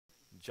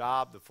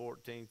Job, the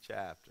 14th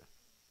chapter.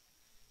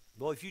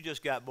 Boy, if you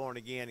just got born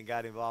again and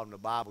got involved in the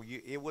Bible,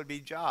 it would be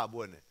Job,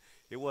 wouldn't it?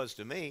 It was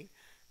to me.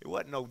 It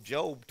wasn't no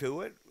Job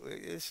to it.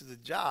 This is a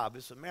Job.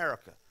 It's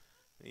America.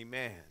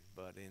 Amen.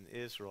 But in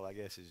Israel, I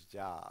guess it's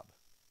Job.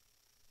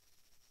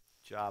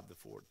 Job, the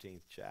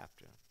 14th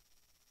chapter.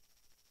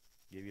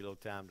 Give you a little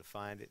time to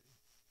find it.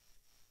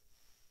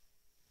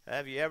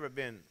 Have you ever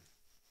been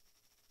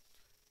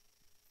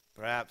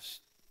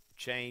perhaps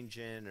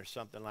changing or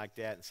something like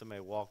that, and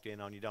somebody walked in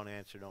on you? Don't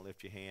answer, don't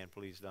lift your hand,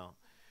 please don't.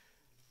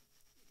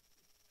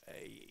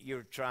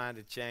 You're trying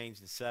to change,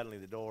 and suddenly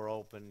the door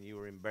opened. You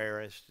were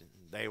embarrassed, and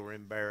they were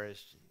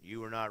embarrassed. You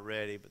were not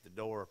ready, but the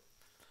door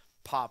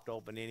popped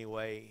open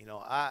anyway. You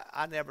know,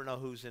 I never know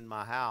who's in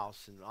my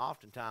house, and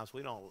oftentimes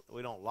we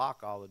don't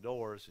lock all the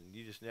doors, and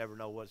you just never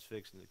know what's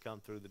fixing to come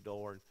through the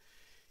door.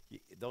 And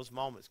those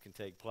moments can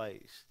take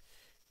place.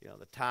 You know,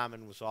 the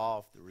timing was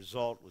off. The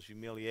result was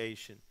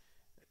humiliation.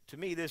 To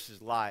me, this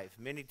is life.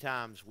 Many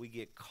times we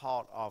get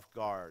caught off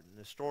guard, and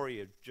the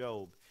story of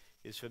Job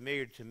is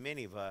familiar to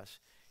many of us.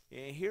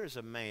 And here's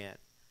a man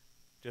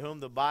to whom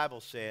the Bible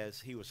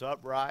says he was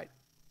upright,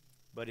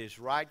 but his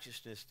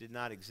righteousness did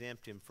not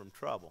exempt him from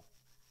trouble.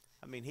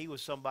 I mean, he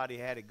was somebody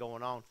who had it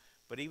going on,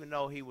 but even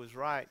though he was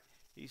right,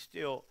 he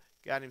still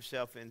got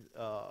himself in,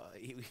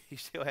 he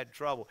still had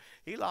trouble.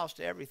 He lost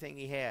everything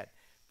he had,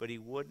 but he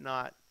would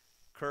not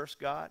curse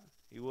God.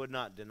 He would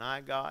not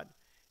deny God.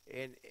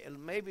 And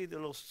maybe the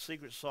little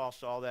secret sauce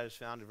to all that is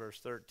found in verse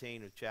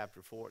 13 of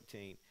chapter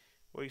 14,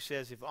 where he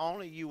says, if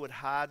only you would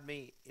hide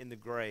me in the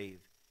grave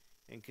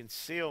and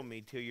conceal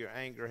me till your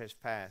anger has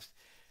passed.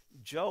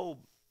 Job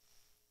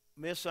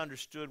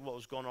misunderstood what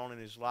was going on in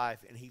his life,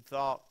 and he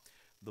thought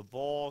the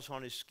boils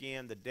on his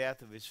skin, the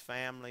death of his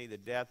family, the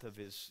death of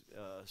his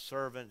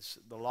servants,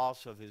 the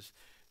loss of his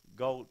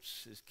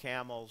goats, his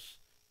camels,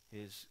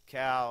 his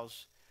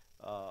cows,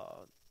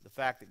 the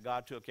fact that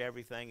God took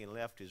everything and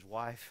left his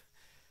wife.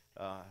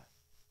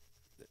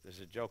 There's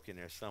a joke in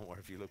there somewhere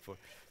if you look for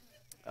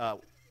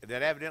it.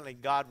 That evidently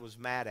God was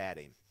mad at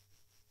him.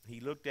 He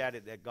looked at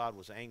it that God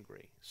was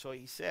angry. So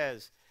he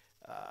says,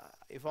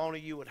 if only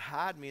you would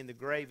hide me in the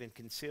grave and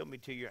conceal me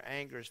till your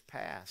anger is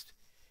past.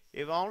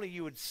 If only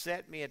you would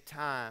set me a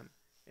time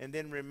and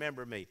then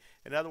remember me.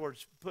 In other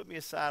words, put me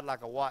aside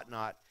like a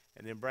whatnot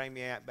and then bring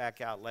me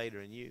back out later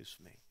and use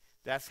me.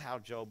 That's how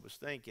Job was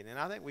thinking. And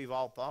I think we've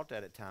all thought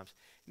that at times.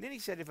 And then he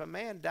said, if a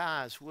man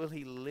dies, will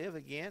he live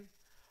again?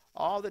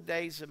 All the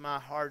days of my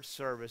hard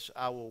service,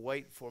 I will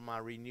wait for my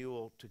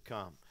renewal to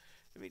come.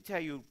 Let me tell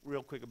you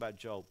real quick about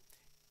Job.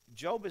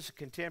 Job is a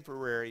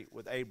contemporary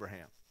with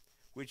Abraham,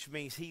 which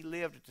means he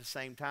lived at the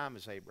same time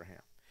as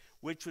Abraham,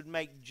 which would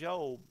make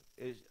Job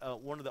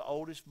one of the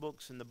oldest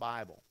books in the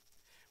Bible,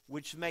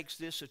 which makes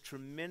this a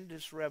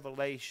tremendous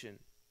revelation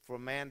for a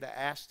man to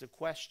ask the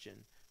question,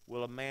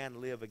 will a man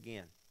live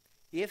again?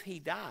 If he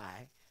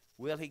die,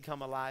 will he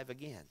come alive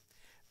again?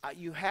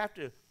 You have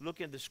to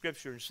look into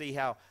Scripture and see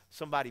how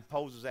somebody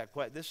poses that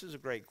question. This is a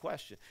great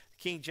question.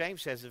 King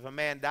James says, if a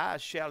man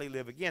dies, shall he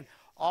live again?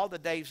 All the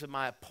days of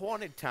my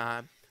appointed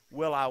time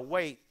will I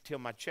wait till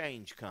my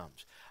change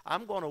comes.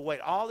 I'm going to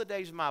wait all the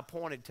days of my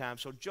appointed time.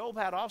 So Job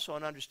had also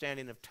an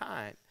understanding of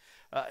time.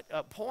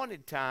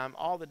 Appointed time,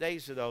 all the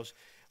days of those.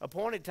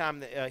 Appointed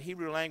time, the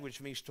Hebrew language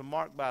means to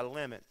mark by a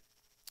limit,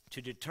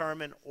 to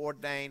determine,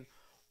 ordain,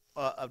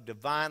 of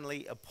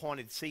divinely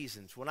appointed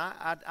seasons. When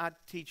I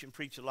teach and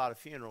preach a lot of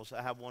funerals,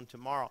 I have one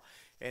tomorrow,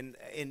 and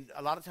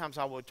a lot of times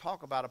I will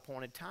talk about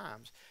appointed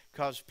times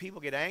because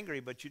people get angry,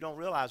 but you don't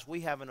realize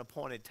we have an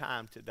appointed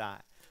time to die.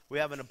 We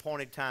have an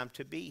appointed time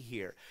to be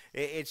here.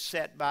 It's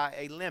set by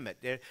a limit.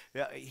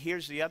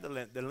 Here's the other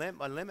limit.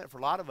 A limit for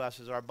a lot of us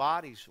is our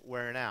bodies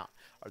wearing out.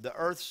 Or the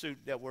earth suit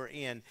that we're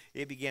in,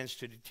 it begins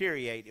to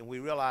deteriorate, and we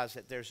realize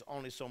that there's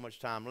only so much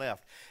time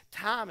left.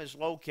 Time is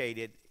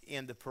located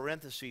in the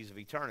parentheses of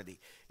eternity.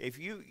 If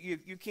you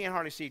can't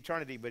hardly see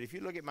eternity, but if you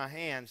look at my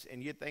hands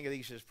and you think of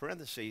these as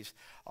parentheses,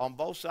 on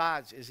both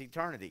sides is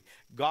eternity.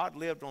 God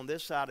lived on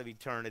this side of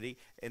eternity,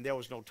 and there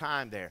was no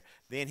time there.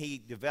 Then he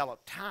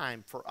developed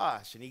time for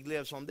us, and he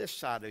lives on this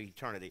side of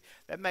eternity.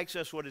 That makes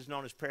us what is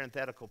known as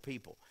parenthetical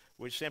people,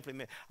 which simply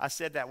means, I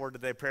said that word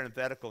today,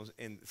 parenthetical,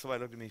 and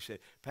somebody looked at me and said,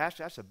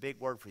 Pastor, that's a big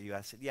word for you.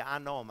 I said, yeah, I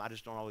know them. I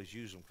just don't always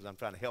use them because I'm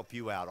trying to help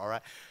you out, all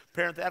right?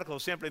 Parenthetical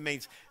simply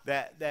means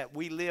that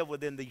we live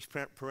within these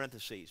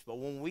parentheses. But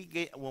when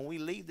we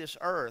leave this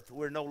earth,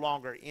 we're no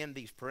longer in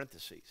these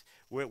parentheses.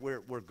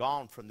 We're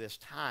gone from this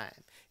time.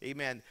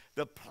 Amen.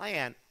 The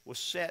plan was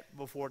set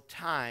before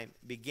time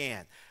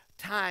began.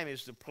 Time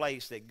is the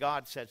place that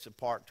God sets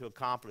apart to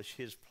accomplish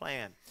his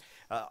plan.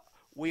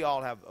 We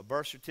all have a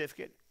birth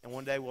certificate, and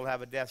one day we'll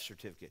have a death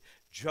certificate.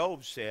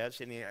 Job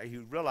says, and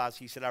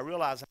he said, I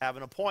realize I have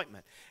an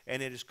appointment,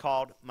 and it is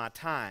called my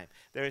time.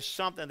 There is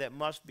something that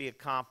must be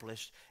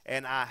accomplished,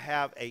 and I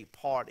have a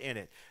part in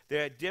it.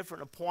 There are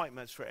different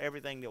appointments for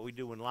everything that we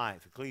do in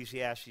life.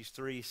 Ecclesiastes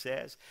 3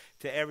 says,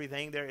 to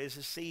everything there is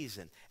a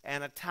season,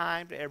 and a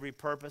time to every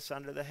purpose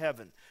under the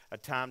heaven, a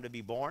time to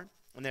be born,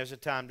 and there's a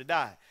time to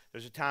die.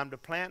 There's a time to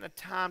plant and a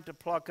time to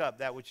pluck up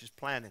that which is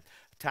planted.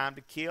 A time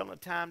to kill and a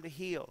time to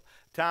heal.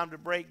 A time to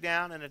break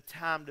down and a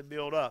time to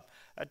build up.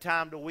 A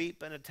time to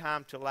weep and a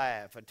time to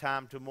laugh. A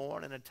time to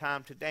mourn and a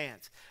time to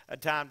dance. A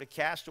time to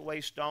cast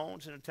away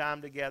stones and a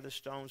time to gather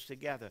stones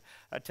together.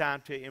 A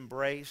time to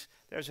embrace.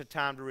 There's a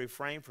time to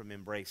refrain from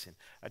embracing.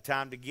 A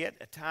time to get,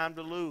 a time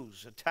to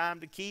lose. A time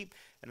to keep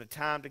and a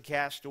time to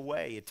cast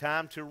away. A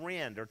time to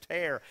rend or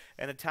tear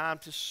and a time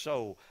to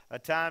sow. A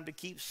time to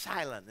keep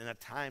silent and a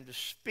time to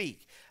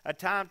speak. A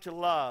time to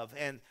love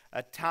and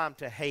a time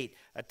to hate.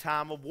 A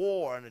time of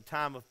war and a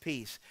time of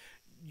peace.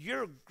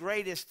 Your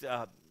greatest,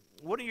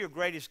 one of your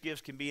greatest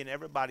gifts can be in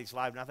everybody's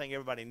life, and I think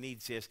everybody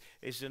needs this,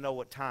 is to know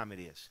what time it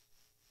is.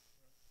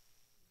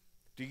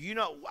 Do you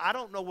know? I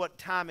don't know what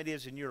time it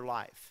is in your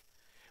life,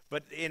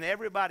 but in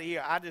everybody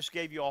here, I just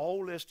gave you a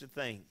whole list of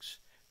things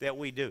that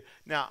we do.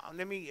 Now,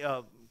 let me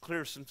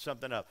clear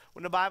something up.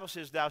 When the Bible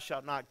says thou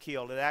shalt not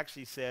kill, it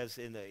actually says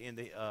in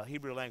the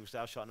Hebrew language,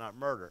 thou shalt not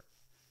murder,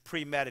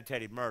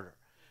 premeditated murder.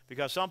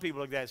 Because some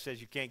people look at that and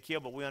says you can't kill,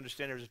 but we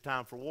understand there's a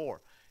time for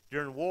war.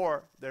 During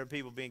war, there are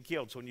people being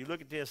killed. So when you look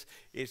at this,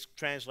 it's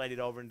translated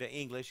over into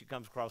English. It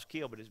comes across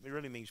kill, but it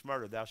really means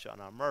murder. Thou shalt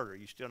not murder.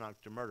 You still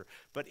not to murder.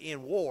 But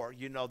in war,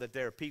 you know that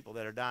there are people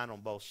that are dying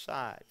on both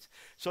sides.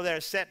 So there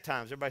are set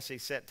times. Everybody say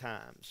set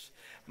times.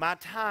 My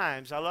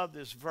times, I love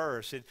this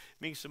verse. It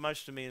means so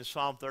much to me in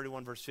Psalm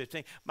 31, verse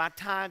 15. My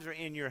times are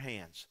in your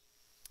hands.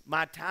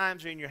 My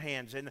times are in your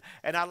hands. And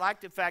I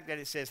like the fact that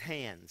it says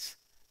hands.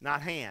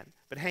 Not hand,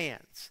 but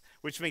hands,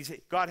 which means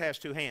God has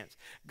two hands.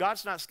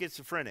 God's not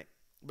schizophrenic.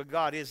 But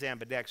God is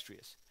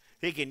ambidextrous.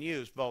 He can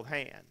use both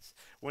hands.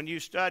 When you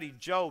study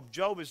Job,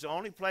 Job is the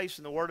only place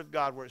in the Word of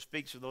God where it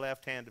speaks of the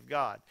left hand of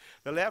God.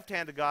 The left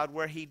hand of God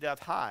where he doth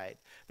hide.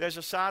 There's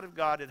a side of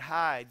God that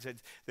hides.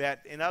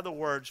 That, in other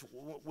words,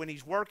 when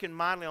he's working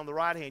mightily on the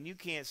right hand, you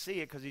can't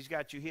see it because he's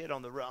got you hid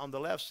on the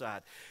left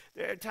side.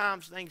 There are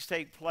times things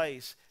take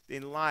place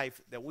in life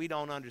that we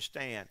don't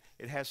understand.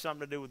 It has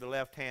something to do with the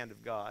left hand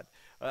of God.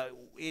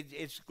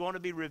 It's going to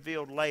be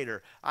revealed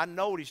later. I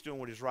know what he's doing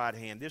with his right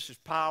hand. This is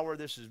power.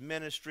 This is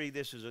ministry.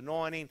 This is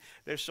anointing.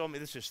 This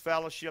is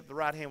fellowship. The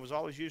right hand was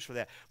always used for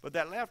that. But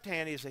that left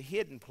hand is a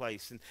hidden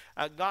place. And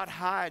God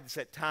hides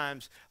at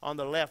times on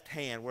the left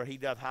hand where he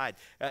doth hide.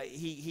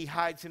 He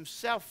hides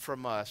himself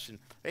from us.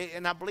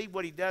 And I believe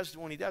what he does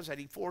when he does that,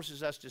 he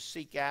forces us to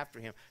seek after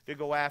him, to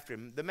go after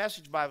him. The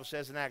Message Bible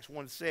says in Acts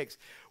 1:6,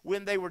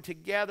 when they were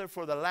together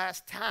for the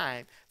last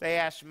time, they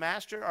asked,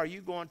 Master, are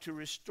you going to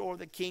restore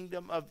the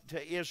kingdom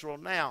to Israel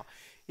now?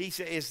 He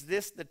said, is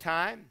this the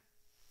time?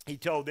 He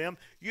told them,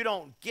 you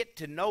don't get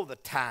to know the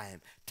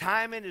time.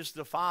 Timing is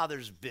the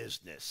Father's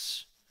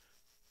business.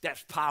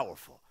 That's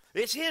powerful.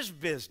 It's his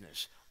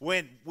business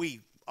when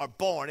we are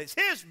born. It's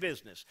his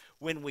business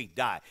when we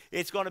die.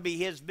 It's going to be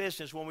his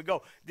business when we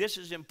go. This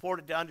is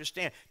important to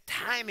understand.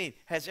 Timing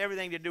has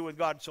everything to do with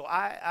God. So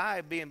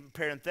I being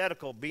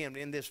parenthetical, being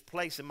in this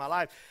place in my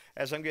life,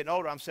 as I'm getting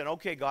older, I'm saying,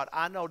 okay, God,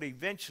 I know that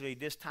eventually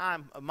this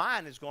time of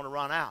mine is going to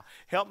run out.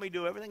 Help me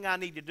do everything I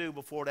need to do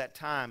before that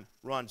time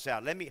runs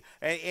out. Let me,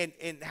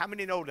 and how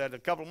many know that a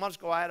couple of months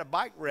ago I had a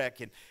bike wreck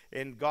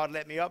and God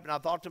let me up, and I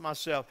thought to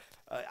myself,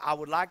 I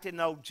would like to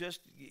know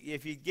just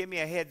if you give me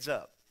a heads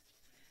up.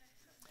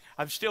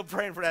 I'm still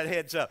praying for that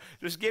heads up.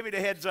 Just give me the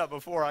heads up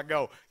before I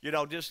go. You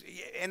know, just,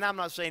 and I'm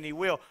not saying he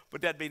will,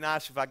 but that'd be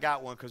nice if I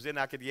got one, because then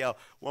I could yell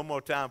one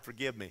more time,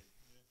 forgive me.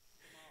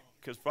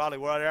 Because probably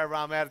wherever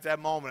I'm at that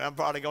moment, I'm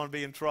probably going to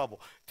be in trouble.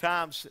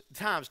 Times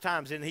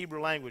in the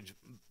Hebrew language.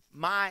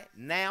 My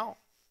now,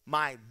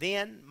 my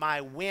then, my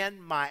when,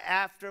 my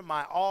after,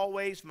 my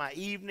always, my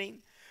evening,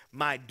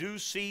 my due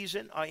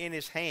season are in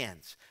his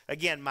hands.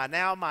 Again, my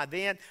now, my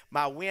then,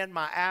 my when,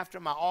 my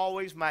after, my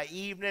always, my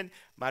evening,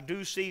 my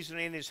due season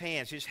are in his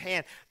hands. His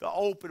hand, the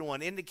open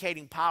one,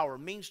 indicating power,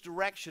 means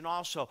direction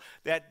also.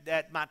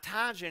 That my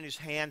times are in his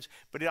hands,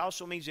 but it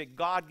also means that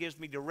God gives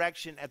me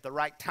direction at the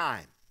right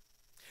time.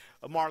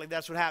 Marley,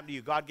 that's what happened to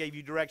you. God gave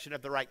you direction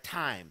at the right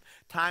time.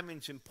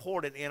 Timing's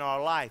important in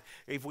our life.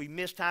 If we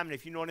miss timing,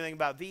 if you know anything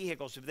about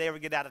vehicles, if they ever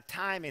get out of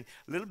timing,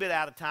 a little bit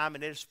out of time,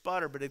 and it'll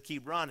sputter, but it'll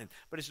keep running.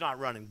 But it's not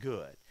running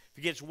good. If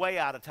it gets way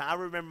out of time, I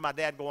remember my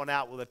dad going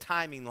out with a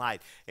timing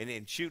light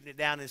and shooting it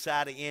down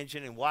inside the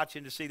engine and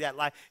watching to see that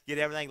light, get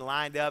everything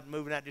lined up,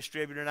 moving that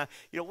distributor. And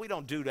you know, we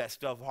don't do that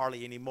stuff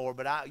hardly anymore,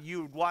 but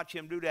you would watch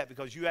him do that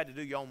because you had to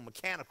do your own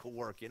mechanical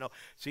work, you know.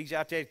 So he's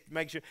out there to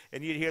make sure,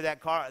 and you'd hear that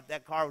car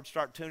would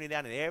start tuning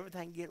down and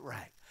everything get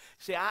right.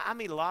 See, I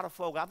meet a lot of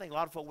folk. I think a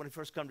lot of folk when they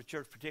first come to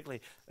church,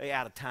 particularly, they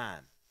out of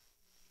time.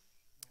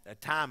 The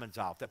timing's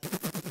off.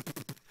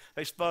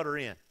 They sputter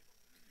in.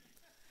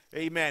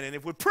 Amen. And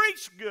if we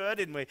preach good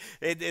and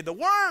the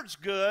word's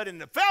good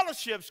and the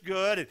fellowship's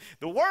good and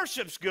the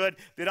worship's good,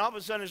 then all of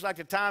a sudden it's like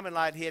the timing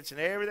light hits and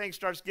everything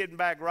starts getting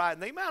back right.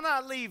 And they might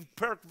not leave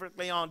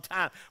perfectly on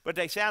time, but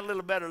they sound a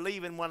little better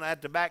leaving when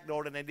at the back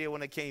door than they did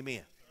when they came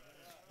in.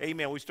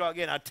 Amen. We start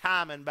getting our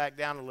timing back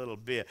down a little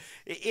bit.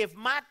 If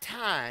my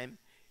time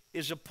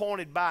is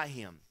appointed by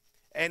him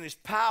and is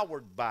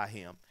powered by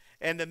him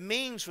and the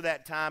means for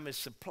that time is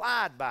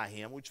supplied by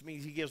him, which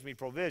means he gives me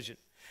provision,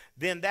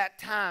 then that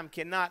time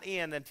cannot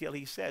end until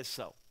he says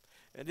so.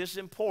 And this is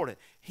important.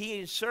 He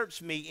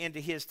inserts me into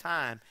his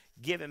time,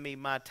 giving me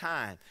my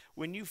time.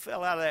 When you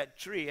fell out of that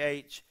tree,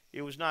 H,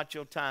 it was not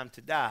your time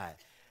to die.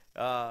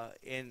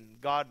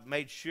 And God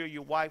made sure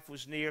your wife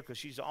was near, because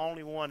she's the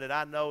only one that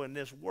I know in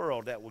this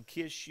world that will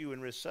kiss you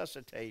and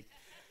resuscitate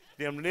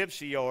them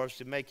lips of yours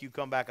to make you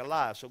come back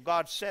alive. So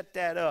God set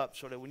that up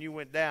so that when you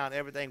went down,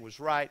 everything was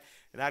right,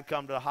 and I'd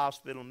come to the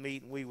hospital and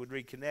meet, and we would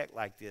reconnect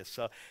like this.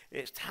 So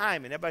it's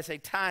timing. Everybody say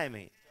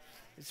timing.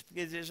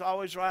 It's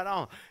always right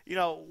on. You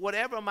know,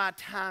 whatever my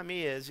time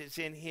is, it's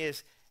in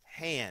his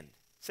hand.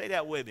 Say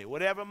that with me.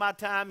 Whatever my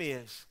time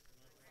is,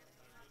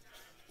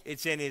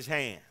 it's in his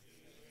hand.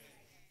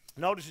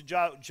 Notice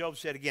what Job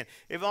said again.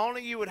 If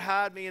only you would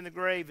hide me in the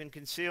grave and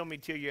conceal me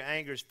till your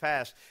anger is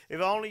past.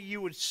 If only you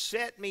would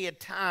set me a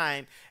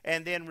time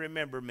and then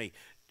remember me.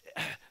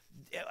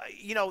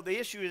 You know, the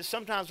issue is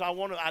sometimes I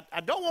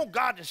don't want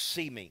God to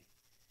see me.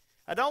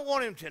 I don't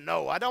want him to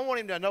know. I don't want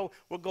him to know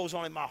what goes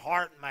on in my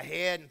heart and my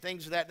head and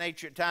things of that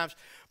nature at times.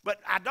 But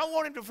I don't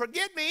want him to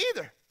forget me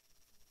either.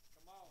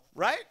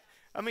 Right?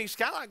 I mean, it's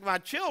kind of like my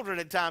children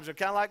at times. They're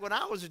kind of like when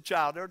I was a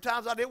child. There were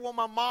times I didn't want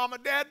my mom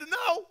and dad to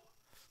know.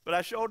 But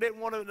I sure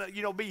didn't want to,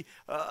 you know, be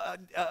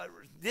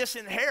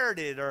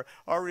disinherited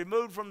or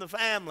removed from the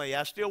family.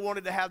 I still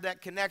wanted to have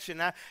that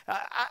connection.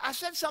 I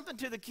said something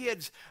to the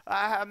kids.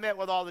 I met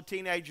with all the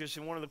teenagers,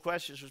 and one of the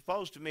questions was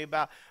posed to me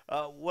about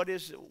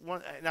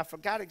and I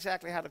forgot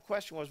exactly how the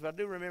question was, but I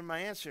do remember my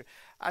answer.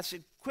 I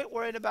said, quit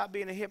worrying about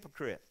being a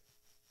hypocrite.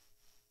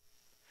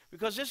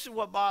 Because this is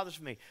what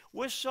bothers me.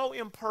 We're so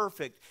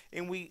imperfect,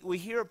 and we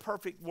hear a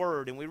perfect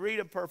word, and we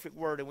read a perfect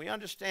word, and we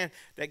understand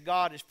that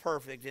God is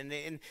perfect.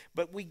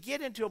 But we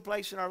get into a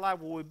place in our life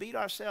where we beat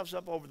ourselves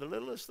up over the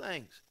littlest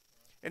things.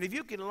 And if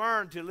you can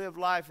learn to live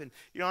life, and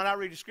I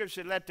read the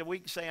scripture, let the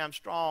weak say I'm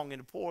strong,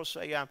 and the poor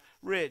say I'm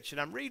rich. And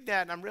I'm reading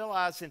that, and I'm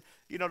realizing,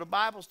 the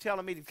Bible's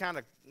telling me to kind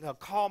of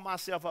call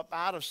myself up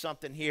out of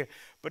something here.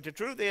 But the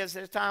truth is,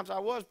 there's times I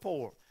was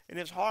poor, and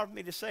it's hard for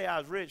me to say I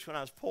was rich when I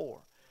was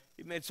poor.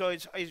 So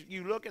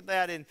you look at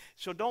that, and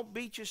so don't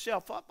beat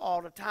yourself up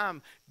all the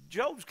time.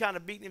 Job's kind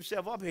of beating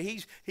himself up here.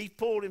 He's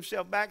pulled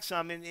himself back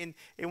some, and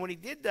when he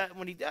did that,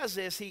 when he does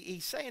this,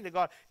 he's saying to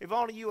God, if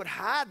only you would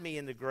hide me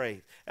in the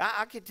grave.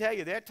 I can tell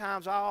you, there are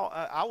times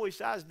I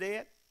wish I was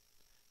dead.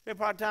 There are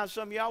probably times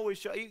some of y'all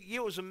wish.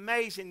 It was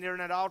amazing during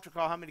that altar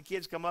call how many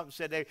kids come up and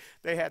said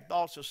they had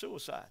thoughts of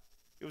suicide.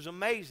 It was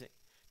amazing.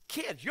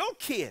 Kids, your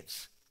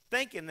kids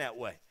thinking that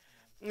way.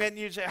 And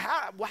you say,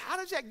 how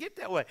does that get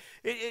that way?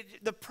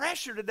 The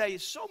pressure today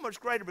is so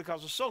much greater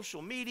because of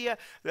social media,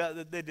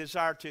 the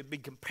desire to be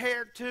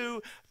compared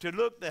to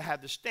look, to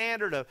have the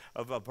standard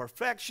of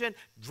perfection,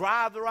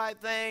 drive the right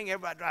thing.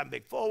 Everybody driving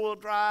big four-wheel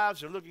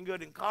drives. They're looking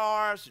good in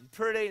cars and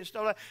pretty and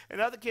stuff like that.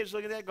 And other kids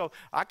look at that and go,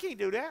 I can't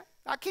do that.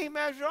 I can't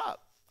measure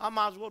up. I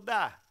might as well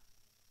die.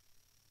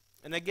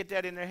 And they get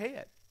that in their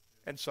head.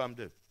 And some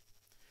do.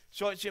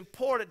 So it's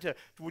important to,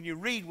 when you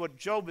read what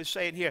Job is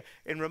saying here,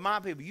 and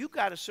remind people, you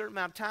got a certain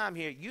amount of time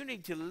here. You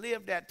need to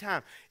live that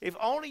time. If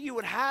only you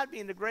would hide me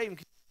in the grave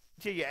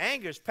until your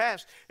anger is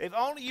past. If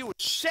only you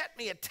would set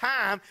me a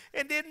time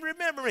and didn't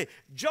remember me.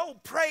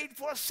 Job prayed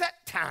for a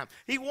set time.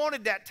 He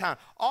wanted that time.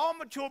 All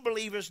mature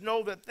believers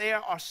know that there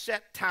are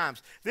set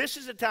times. This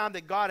is a time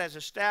that God has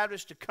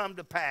established to come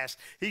to pass.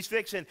 He's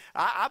fixing,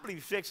 I believe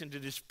he's fixing to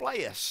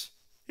display us.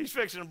 He's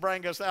fixing to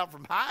bring us out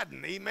from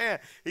hiding. Amen.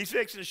 He's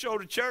fixing to show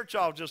the church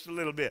off just a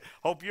little bit.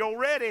 Hope you're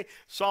ready.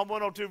 Psalm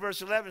 102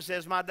 verse 11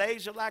 says, my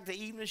days are like the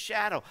evening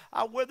shadow.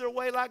 I wither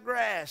away like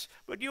grass.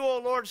 But you, O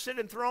Lord, sit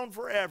enthroned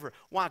forever.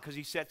 Why? Because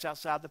he sits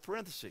outside the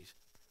parentheses.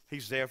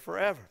 He's there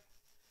forever.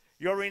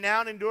 Your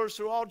renown endures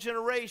through all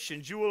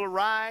generations. You will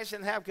arise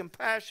and have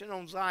compassion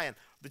on Zion,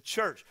 the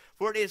church.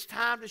 For it is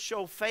time to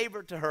show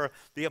favor to her.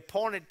 The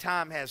appointed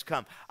time has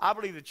come. I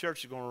believe the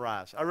church is going to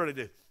rise. I really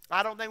do.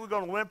 I don't think we're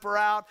going to whimper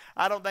out.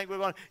 I don't think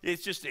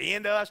it's just the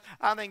end of us.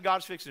 I think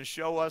God's fixing to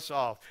show us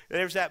off.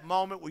 There's that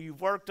moment where you've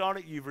worked on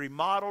it, you've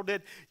remodeled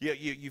it,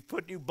 you've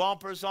put new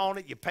bumpers on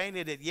it, you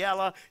painted it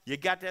yellow, you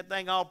got that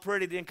thing all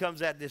pretty, then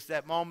comes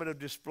that moment of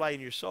display,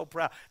 and you're so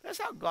proud. That's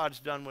how God's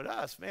done with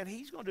us, man.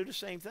 He's going to do the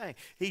same thing.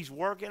 He's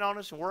working on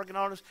us,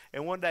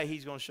 and one day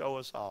he's going to show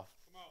us off.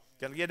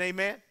 Can I get an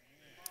amen?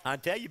 I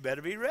tell you,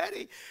 better be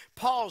ready.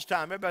 Pause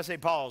time. Everybody say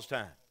pause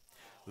time.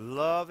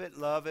 Love it,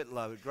 love it,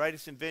 love it.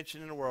 Greatest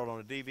invention in the world on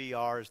a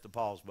DVR is the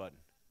pause button.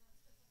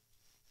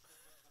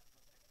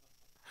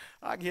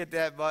 I can hit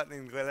that button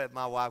and let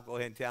my wife go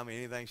ahead and tell me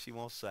anything she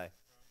wants to say.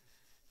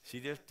 She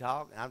just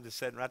talk, and I'm just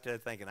sitting right there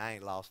thinking I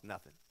ain't lost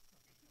nothing.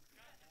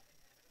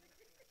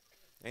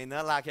 Ain't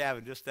nothing like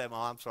having just that. Oh,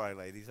 I'm sorry,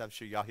 ladies. I'm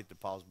sure y'all hit the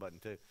pause button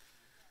too.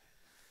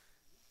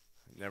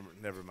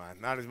 Never mind.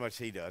 Not as much as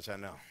he does, I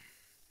know.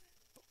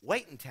 But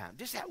waiting time,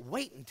 just that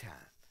waiting time.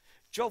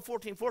 Job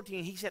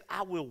 14:14, he said,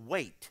 I will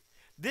wait.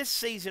 This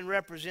season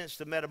represents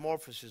the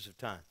metamorphosis of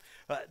time.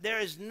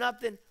 There is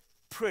nothing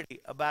pretty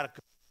about a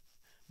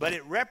But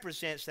it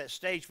represents that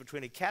stage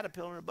between a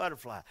caterpillar and a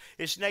butterfly.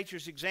 It's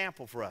nature's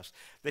example for us.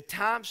 The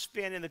time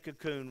spent in the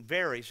cocoon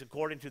varies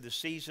according to the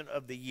season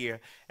of the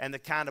year and the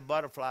kind of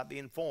butterfly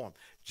being formed.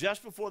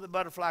 Just before the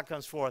butterfly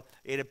comes forth,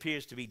 it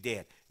appears to be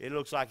dead. It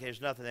looks like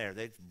there's nothing there.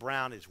 It's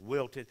brown, it's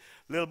wilted.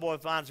 Little boy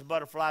finds a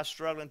butterfly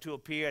struggling to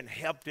appear and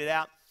helped it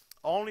out,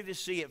 only to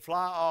see it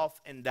fly off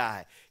and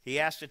die. He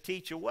asked the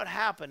teacher what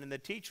happened, and the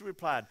teacher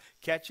replied,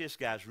 catch this,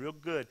 guys, real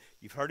good.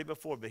 You've heard it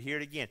before, but hear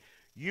it again.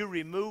 You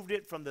removed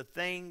it from the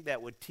thing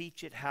that would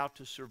teach it how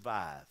to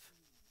survive.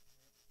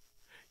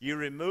 You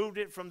removed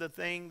it from the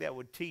thing that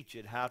would teach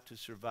it how to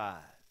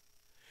survive.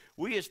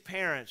 We as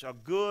parents are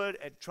good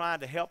at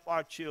trying to help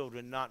our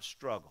children not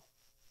struggle.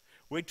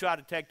 We try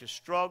to take the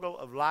struggle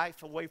of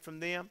life away from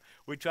them.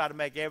 We try to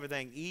make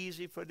everything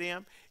easy for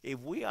them. If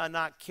we are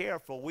not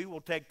careful, we will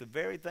take the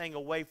very thing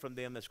away from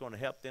them that's going to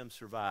help them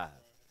survive.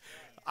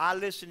 I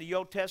listen to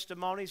your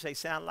testimonies, they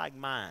sound like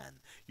mine.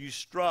 You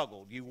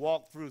struggled, you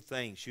walked through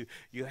things, you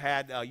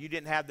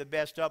didn't have the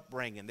best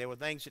upbringing. There were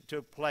things that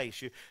took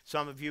place.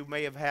 Some of you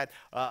may have had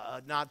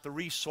not the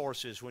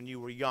resources when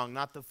you were young,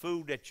 not the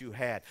food that you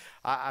had.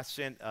 I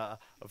sent a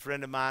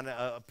friend of mine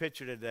a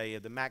picture today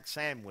of the Mac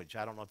sandwich.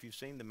 I don't know if you've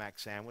seen the Mac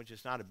sandwich.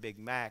 It's not a Big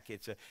Mac.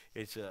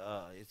 It's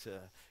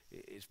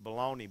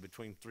bologna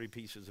between 3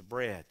 pieces of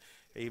bread.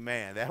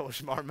 Amen. That was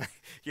smart.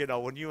 You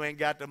know, when you ain't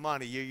got the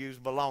money, you use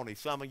bologna.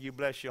 Some of you,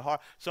 bless your heart.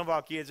 Some of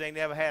our kids ain't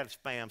never had a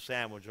Spam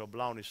sandwich or a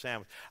bologna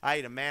sandwich. I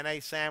ate a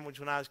mayonnaise sandwich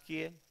when I was a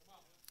kid.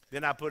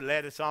 Then I put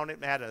lettuce on it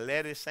and had a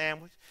lettuce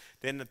sandwich.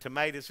 Then the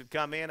tomatoes would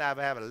come in. I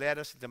would have a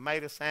lettuce and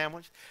tomato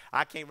sandwich.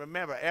 I can't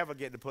remember ever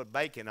getting to put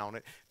bacon on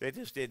it. It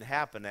just didn't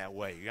happen that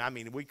way. I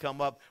mean, we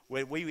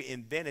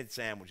invented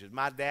sandwiches.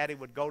 My daddy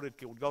would go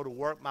to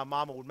work. My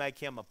mama would make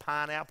him a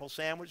pineapple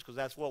sandwich because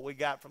that's what we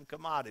got from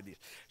commodities.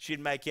 She'd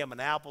make him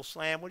an apple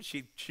sandwich.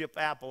 She'd chip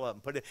apple up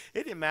and put it.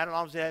 It didn't matter as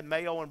long as it had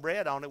mayo and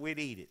bread on it, we'd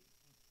eat it.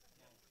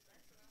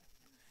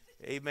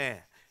 Amen.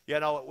 You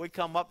know, we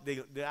come up,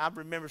 I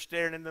remember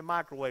staring in the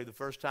microwave the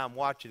first time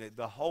watching it.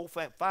 The whole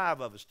 5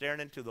 of us staring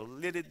into the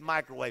lidded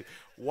microwave,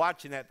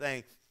 watching that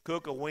thing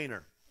cook a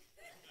wiener.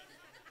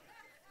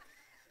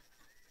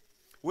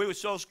 We were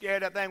so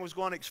scared that thing was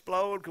going to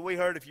explode because we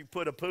heard if you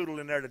put a poodle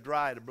in there to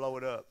dry, it'd blow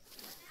it up.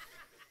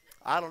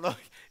 I don't know.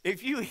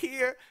 If you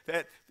hear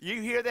that,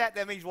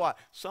 that means what?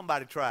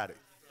 Somebody tried it.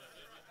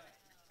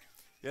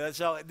 Yeah,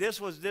 so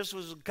this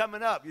was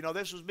coming up. You know,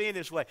 this was being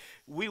this way.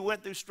 We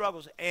went through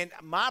struggles, and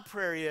my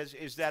prayer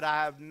is that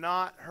I have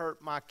not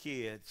hurt my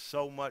kids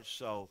so much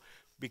so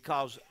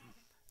because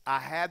I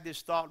had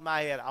this thought in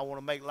my head, I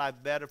want to make life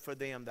better for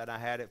them than I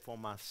had it for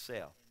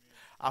myself.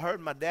 I heard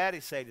my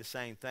daddy say the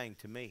same thing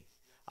to me.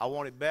 I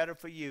want it better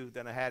for you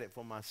than I had it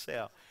for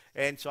myself.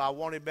 And so I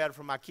wanted better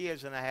for my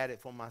kids than I had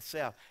it for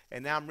myself.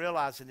 And now I'm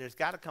realizing there's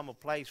got to come a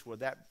place where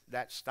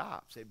that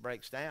stops. It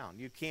breaks down.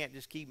 You can't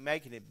just keep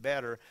making it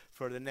better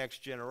for the next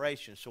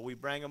generation. So we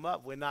bring them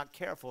up. We're not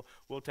careful.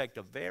 We'll take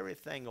the very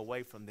thing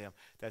away from them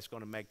that's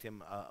going to make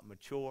them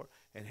mature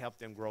and help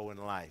them grow in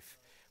life.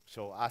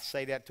 So I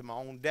say that to my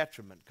own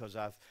detriment because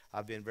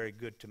I've been very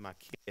good to my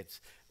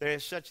kids. There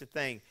is such a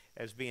thing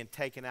as being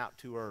taken out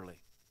too early.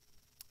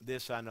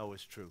 This I know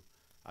is true.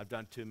 I've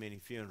done too many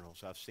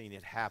funerals. I've seen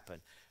it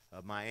happen.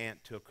 My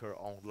aunt took her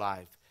own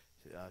life.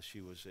 She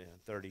was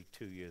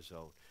 32 years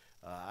old.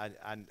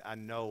 I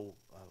know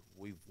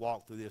we've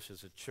walked through this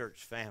as a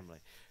church family.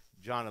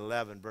 John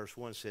 11, verse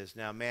 1 says,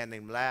 now a man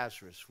named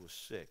Lazarus was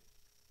sick.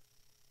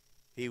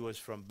 He was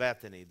from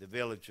Bethany, the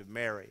village of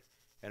Mary,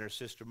 and her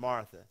sister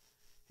Martha.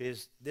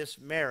 This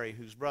Mary,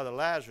 whose brother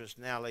Lazarus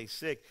now lay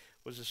sick,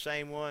 was the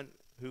same one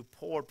who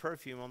poured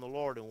perfume on the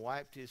Lord and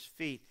wiped his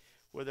feet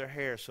with her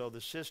hair. So the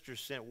sisters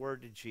sent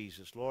word to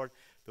Jesus, Lord,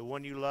 the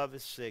one you love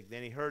is sick.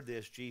 Then he heard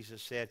this.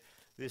 Jesus said,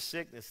 this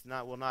sickness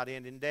will not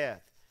end in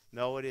death.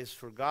 No, it is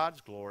for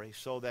God's glory,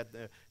 so that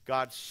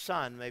God's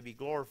Son may be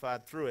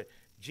glorified through it.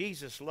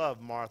 Jesus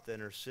loved Martha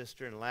and her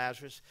sister and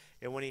Lazarus,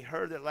 and when he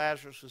heard that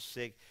Lazarus was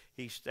sick,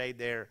 he stayed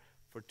there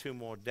for 2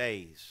 more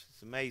days.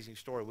 It's an amazing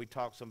story. We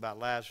talked some about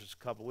Lazarus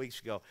a couple of weeks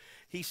ago.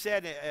 He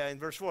said in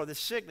verse 4, this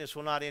sickness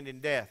will not end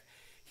in death.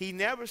 He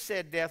never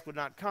said death would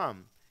not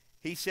come.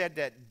 He said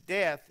that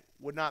death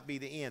would not be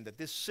the end, that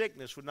this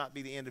sickness would not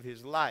be the end of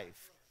his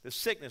life. The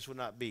sickness would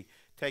not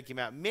take him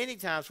out. Many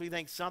times we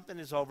think something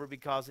is over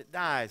because it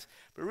dies,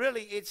 but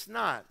really it's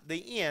not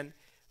the end,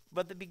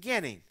 but the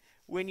beginning.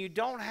 When you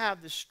don't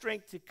have the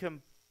strength to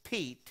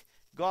compete,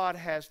 God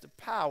has the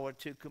power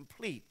to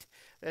complete.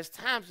 There's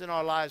times in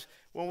our lives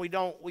when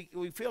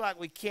we feel like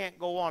we can't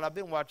go on. I've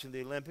been watching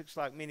the Olympics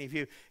like many of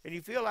you, and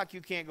you feel like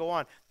you can't go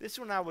on. This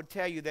one I would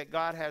tell you that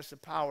God has the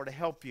power to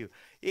help you.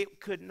 It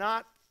could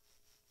not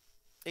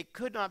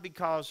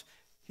because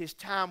his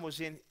time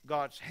was in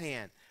God's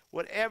hand.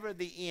 Whatever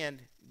the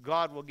end,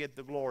 God will get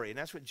the glory. And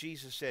that's what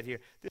Jesus said here.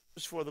 This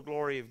is for the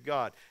glory of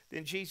God.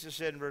 Then Jesus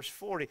said in verse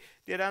 40,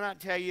 did I not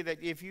tell you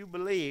that if you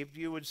believed,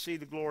 you would see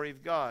the glory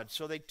of God?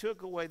 So they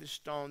took away the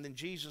stone. Then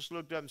Jesus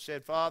looked up and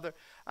said, Father,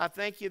 I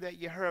thank you that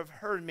you have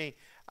heard me.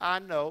 I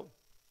know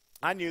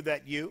I knew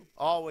that you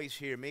always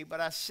hear me, but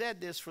I said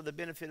this for the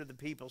benefit of the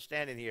people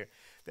standing here,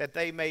 that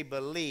they may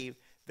believe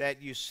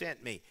that you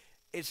sent me.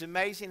 It's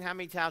amazing how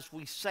many times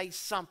we say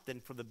something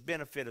for the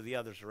benefit of the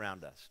others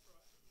around us.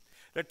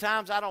 There are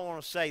times I don't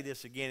want to say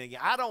this again and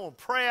again. I don't want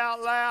to pray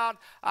out loud.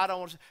 I don't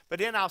want to, but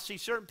then I'll see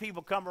certain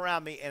people come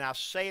around me, and I'll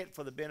say it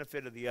for the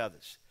benefit of the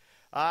others.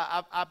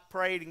 I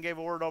prayed and gave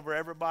a word over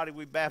everybody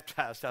we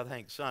baptized, I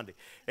think, Sunday.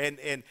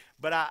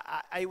 But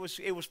it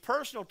was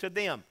personal to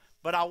them,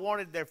 but I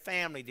wanted their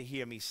family to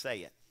hear me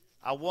say it.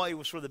 It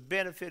was for the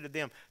benefit of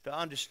them to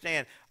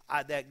understand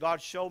that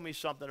God showed me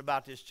something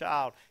about this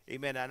child,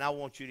 amen, and I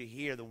want you to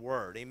hear the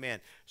word, amen.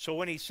 So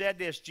when he said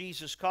this,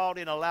 Jesus called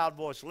in a loud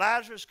voice,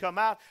 Lazarus, come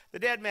out. The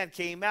dead man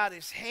came out,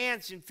 his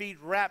hands and feet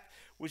wrapped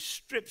with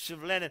strips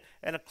of linen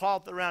and a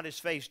cloth around his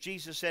face.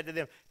 Jesus said to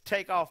them,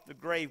 take off the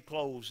grave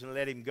clothes and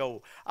let him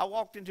go. I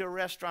walked into a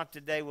restaurant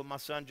today with my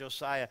son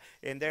Josiah,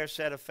 and there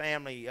sat a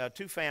family,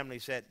 two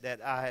families that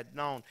I had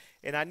known.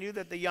 And I knew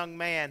that the young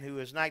man, who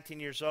was 19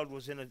 years old,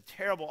 was in a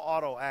terrible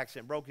auto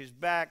accident, broke his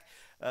back,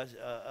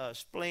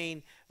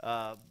 spleen,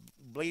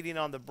 bleeding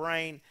on the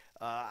brain.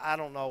 I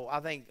don't know.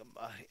 I think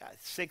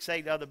 6,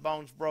 8 other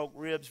bones broke,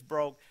 ribs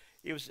broke.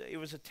 It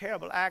was a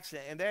terrible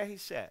accident. And there he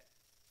sat.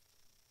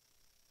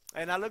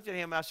 And I looked at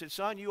him, I said,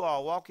 son, you are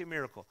a walking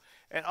miracle.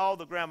 And all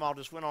the grandma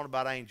just went on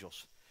about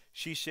angels.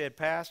 She said,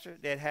 Pastor,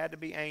 there had to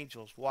be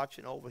angels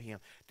watching over him.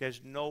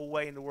 There's no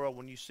way in the world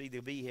when you see the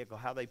vehicle,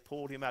 how they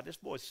pulled him out. This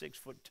boy's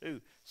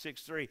 6'2",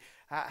 6'3",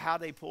 how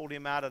they pulled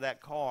him out of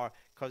that car,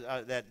 cause,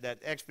 that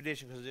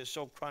expedition, because it's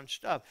so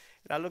crunched up.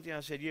 And I looked at him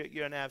and I said,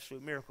 you're an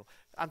absolute miracle.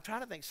 I'm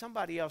trying to think,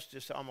 somebody else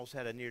just almost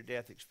had a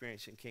near-death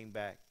experience and came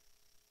back.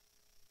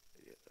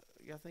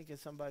 Y'all thinking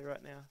somebody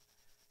right now?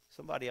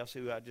 Somebody else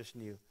who I just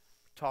knew.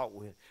 Talk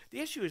with. The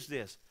issue is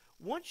this.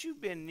 Once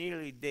you've been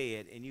nearly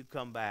dead and you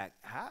come back,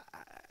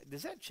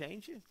 does that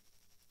change you?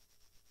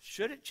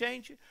 Should it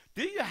change you?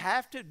 Do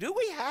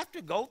we have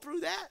to go through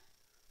that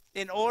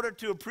in order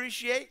to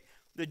appreciate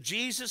the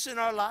Jesus in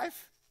our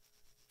life?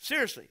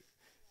 Seriously.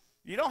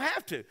 You don't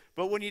have to.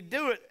 But when you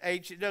do it,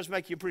 it does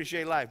make you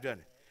appreciate life, doesn't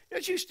it?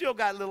 That you still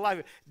got a little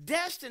life.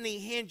 Destiny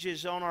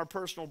hinges on our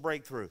personal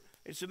breakthrough.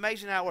 It's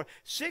amazing how it works.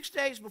 6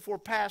 days before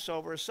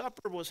Passover, a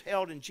supper was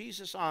held in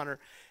Jesus' honor,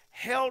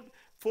 held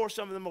for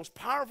some of the most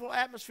powerful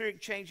atmospheric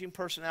changing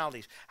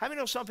personalities. How many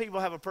know some people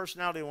have a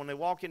personality when they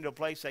walk into a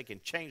place they can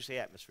change the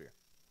atmosphere?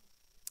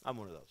 I'm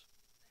one of those.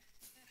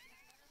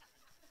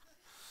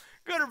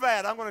 Good or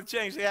bad, I'm going to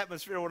change the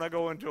atmosphere when I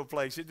go into a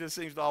place. It just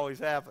seems to always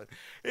happen.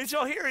 And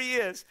so here he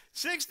is,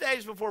 6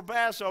 days before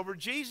Passover.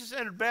 Jesus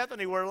entered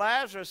Bethany where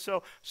Lazarus,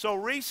 so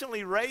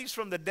recently raised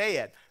from the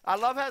dead. I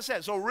love how it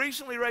says, so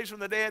recently raised from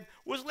the dead,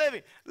 was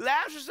living.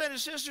 Lazarus and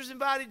his sisters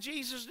invited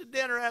Jesus to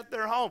dinner at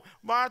their home.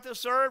 Martha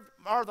served.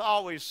 Martha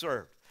always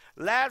served.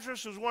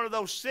 Lazarus was one of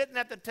those sitting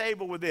at the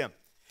table with them.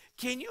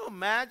 Can you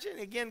imagine,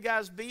 again,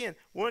 guys, being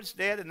once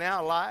dead and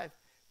now alive?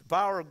 The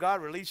power of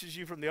God releases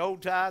you from the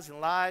old ties and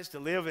lies to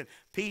live in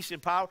peace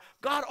and power.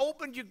 God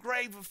opened your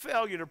grave of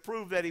failure to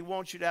prove that he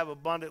wants you to have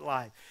abundant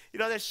life. You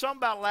know, there's something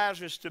about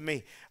Lazarus to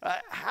me.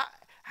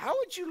 How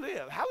would you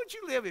live? How would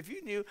you live if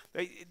you knew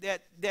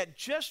that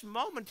just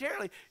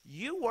momentarily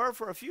you were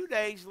for a few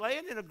days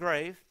laying in a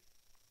grave?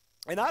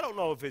 And I don't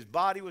know if his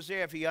body was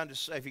there, if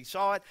he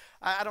saw it.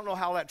 I don't know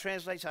how that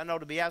translates. I know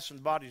to be absent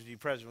from the body is to be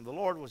present with the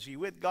Lord. Was he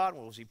with God?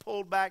 Was he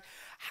pulled back?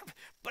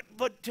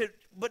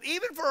 But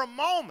even for a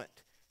moment,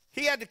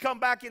 he had to come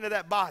back into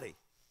that body.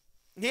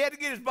 He had to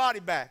get his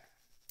body back.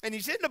 And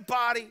he's in the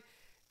body,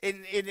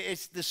 and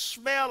it's the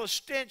smell of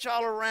stench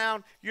all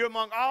around. You're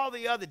among all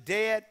the other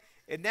dead,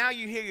 and now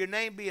you hear your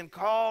name being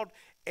called,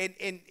 and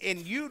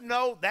you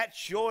know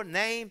that's your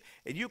name,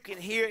 and you can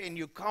hear it, and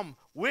you come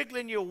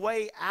wiggling your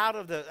way out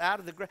of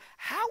the grave.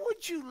 How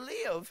would you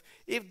live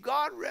if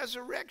God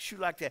resurrects you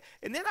like that?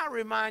 And then I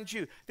remind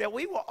you that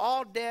we were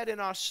all dead in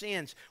our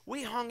sins.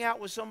 We hung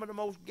out with some of the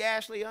most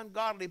ghastly,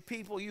 ungodly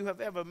people you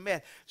have ever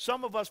met.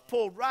 Some of us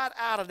pulled right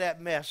out of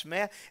that mess,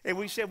 man. And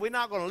we said, we're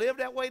not going to live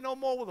that way no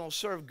more. We're going to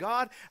serve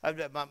God.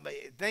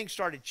 Things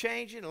started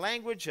changing,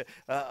 language,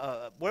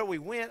 where we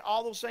went,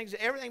 all those things.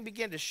 Everything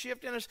began to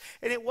shift in us.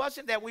 And it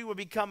wasn't that we were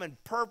becoming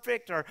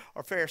perfect or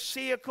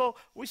pharisaical.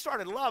 We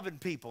started loving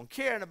people and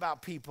caring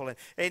about people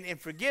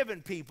and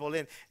forgiving people.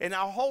 And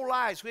our whole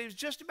lives, it was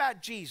just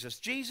about Jesus.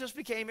 Jesus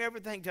became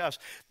everything to us.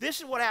 This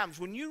is what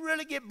happens. When you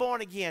really get born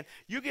again,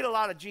 you get a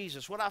lot of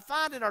Jesus. What I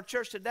find in our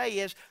church today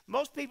is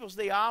most people's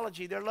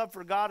theology, their love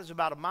for God is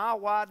about a mile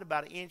wide and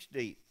about an inch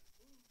deep.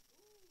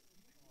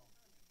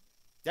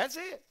 That's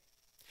it.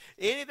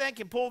 Anything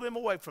can pull them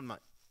away from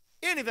that.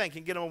 Anything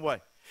can get them away.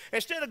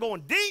 Instead of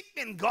going deep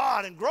in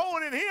God and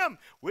growing in him,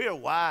 we're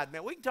wide,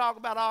 man. We can talk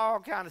about all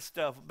kind of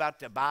stuff, about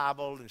the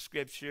Bible and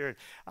Scripture.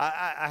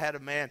 I had a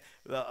man,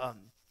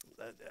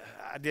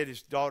 I did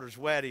his daughter's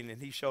wedding, and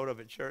he showed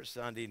up at church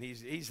Sunday, and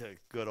he's a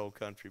good old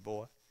country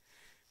boy.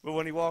 But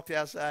when he walked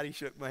outside, he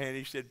shook my hand.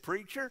 He said,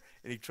 preacher,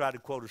 and he tried to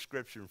quote a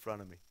Scripture in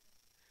front of me.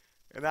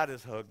 And I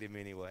just hugged him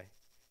anyway,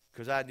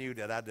 because I knew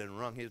that I done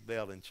rung his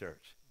bell in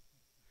church.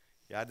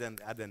 Yeah, I done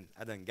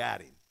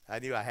got him. I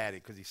knew I had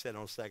him because he sat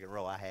on the second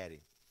row. I had him.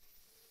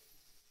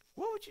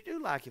 What would you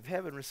do like if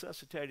heaven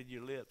resuscitated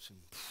your lips and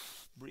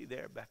breathed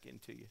air back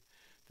into you?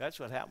 That's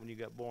what happened when you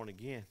got born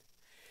again.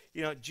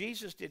 You know,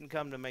 Jesus didn't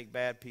come to make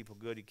bad people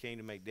good. He came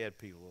to make dead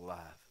people alive.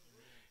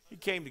 He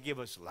came to give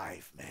us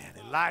life, man,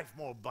 and life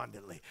more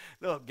abundantly.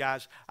 Look,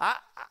 guys, I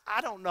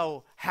don't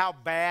know how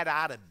bad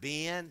I'd have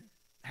been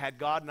had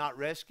God not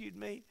rescued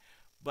me,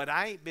 but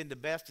I ain't been the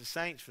best of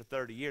saints for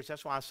 30 years.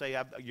 That's why I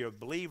say you're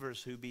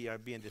believers who are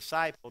being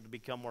discipled to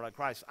become more like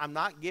Christ. I'm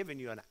not giving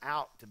you an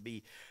out to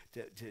be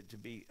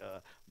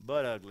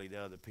butt ugly to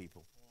other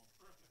people.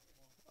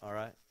 All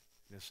right?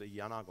 Now, see,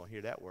 y'all not going to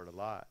hear that word a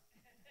lot.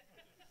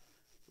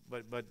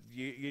 But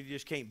you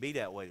just can't be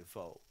that way to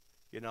folk.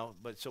 You know,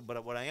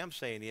 but what I am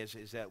saying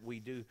is that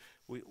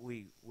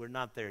we're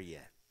not there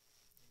yet.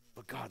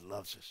 But God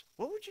loves us.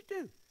 What would you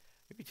do?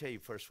 Let me tell you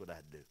first what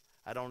I'd do.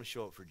 I'd only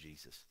show up for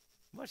Jesus.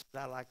 Much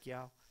as I like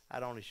y'all,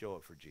 I'd only show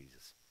up for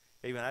Jesus.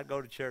 Even I'd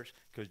go to church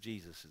because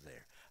Jesus is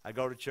there. I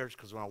go to church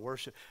because when I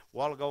worship, a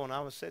while ago when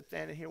I was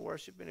standing here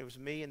worshiping, it was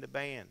me and the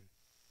band.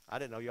 I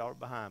didn't know y'all were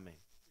behind me,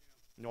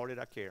 nor did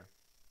I care.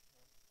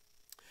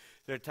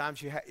 There are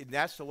times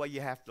that's the way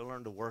you have to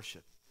learn to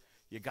worship.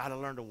 You got to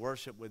learn to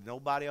worship with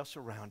nobody else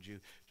around you,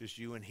 just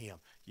you and Him.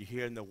 You're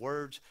hearing the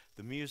words,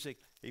 the music.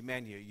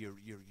 Amen.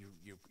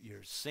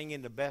 You're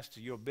singing the best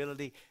of your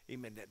ability.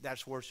 Amen.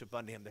 That's worship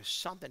unto Him. There's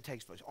something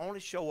takes place.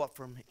 Only show up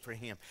for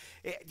Him.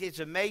 It's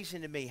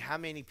amazing to me how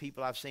many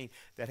people I've seen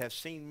that have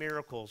seen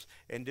miracles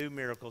and do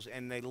miracles,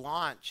 and they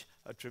launch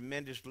a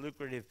tremendous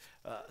lucrative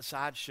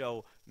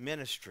sideshow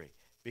ministry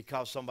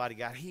because somebody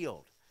got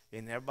healed,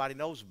 and everybody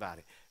knows about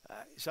it.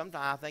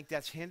 Sometimes I think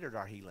that's hindered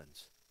our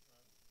healings.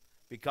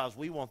 Because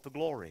we want the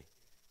glory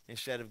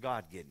instead of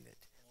God getting it.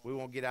 We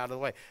won't get out of the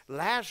way.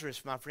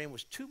 Lazarus, my friend,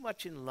 was too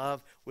much in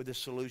love with the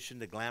solution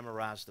to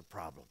glamorize the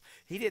problem.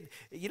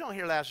 You don't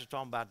hear Lazarus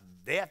talking about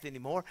death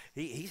anymore.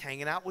 He's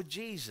hanging out with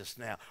Jesus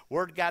now.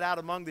 Word got out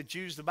among the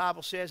Jews. The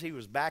Bible says he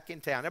was back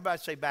in town. Everybody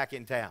say back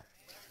in town.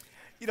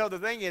 You know, the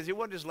thing is, it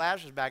wasn't just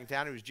Lazarus back in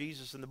town. It was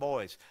Jesus and the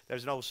boys.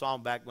 There's an old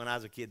song back when I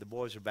was a kid, the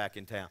boys are back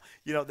in town.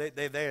 You know,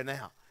 they're there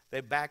now.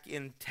 They're back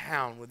in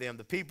town with them.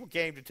 The people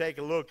came to take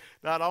a look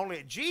not only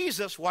at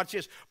Jesus, watch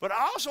this, but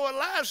also at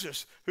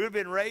Lazarus, who had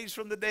been raised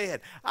from the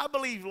dead. I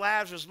believe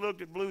Lazarus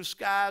looked at blue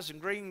skies and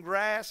green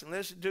grass and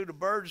listened to the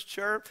birds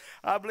chirp.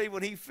 I believe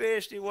when he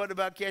fished, it wasn't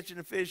about catching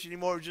a fish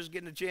anymore. It was just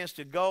getting a chance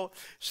to go.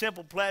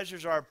 Simple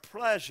pleasures are a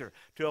pleasure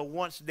to a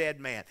once dead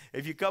man.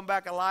 If you come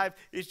back alive,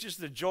 it's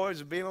just the joys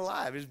of being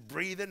alive. It's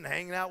breathing and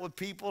hanging out with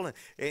people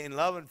and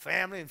loving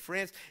family and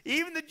friends.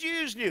 Even the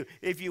Jews knew,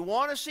 if you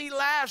want to see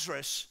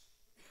Lazarus,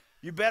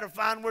 you better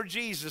find where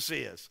Jesus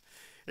is.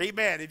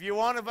 Amen. If you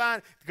want to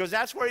find, because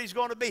that's where he's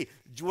going to be.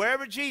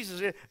 Wherever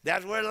Jesus is,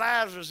 that's where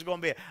Lazarus is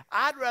going to be.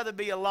 I'd rather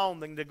be alone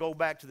than to go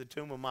back to the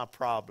tomb of my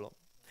problem.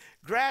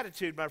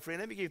 Gratitude, my friend.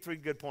 Let me give you 3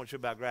 good points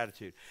about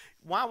gratitude.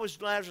 Why was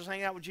Lazarus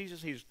hanging out with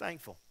Jesus? He was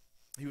thankful.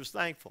 He was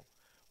thankful.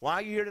 Why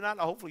are you here tonight?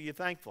 Hopefully you're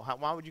thankful.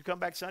 Why would you come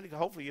back Sunday?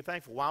 Hopefully you're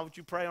thankful. Why would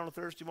you pray on a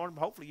Thursday morning?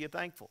 Hopefully you're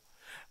thankful.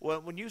 Well,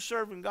 when you're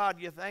serving God,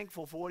 you're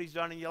thankful for what He's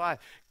done in your life.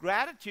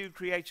 Gratitude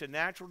creates a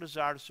natural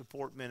desire to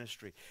support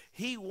ministry.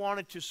 He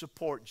wanted to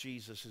support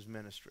Jesus'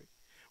 ministry.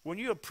 When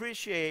you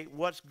appreciate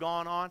what's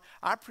gone on,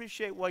 I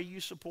appreciate the way you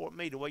support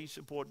me, the way you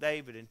support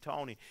David and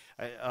Tony,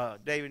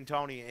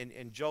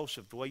 and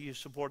Joseph, the way you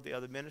support the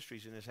other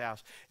ministries in this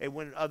house. And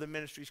when other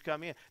ministries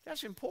come in,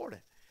 that's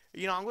important.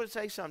 You know, I'm going to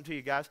say something to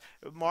you guys.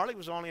 Marley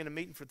was only in a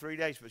meeting for 3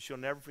 days, but she'll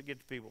never forget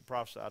the people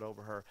prophesied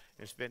over her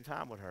and spent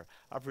time with her.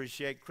 I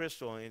appreciate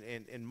Crystal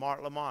and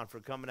Mark Lamont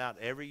for coming out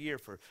every year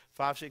for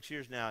 5-6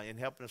 years now and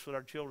helping us with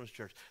our children's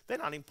church. They're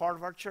not even part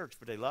of our church,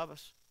 but they love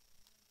us.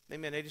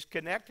 Amen. They just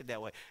connected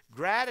that way.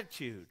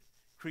 Gratitude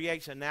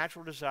creates a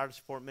natural desire to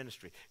support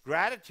ministry.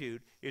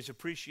 Gratitude is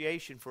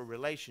appreciation for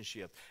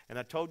relationship. And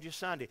I told you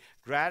Sunday,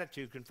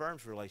 gratitude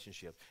confirms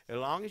relationship. As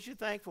long as you're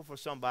thankful for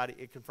somebody,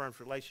 it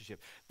confirms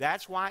relationship.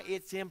 That's why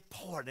it's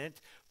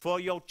important for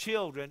your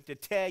children to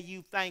tell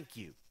you thank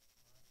you.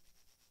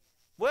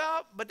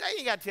 Well, but they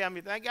ain't got to tell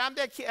me thank you.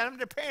 I'm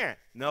their parent.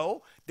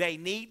 No, they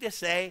need to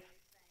say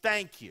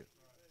thank you.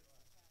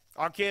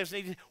 Our kids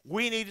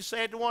we need to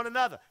say it to one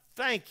another.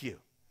 Thank you.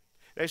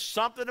 There's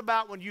something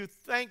about when you're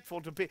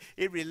thankful to people,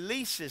 it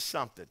releases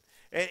something.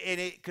 And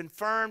it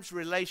confirms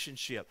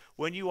relationship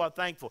when you are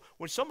thankful.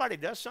 When somebody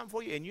does something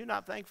for you and you're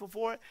not thankful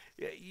for it,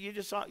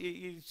 it's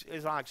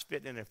like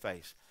spitting in their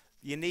face.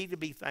 You need to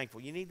be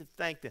thankful. You need to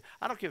thank them.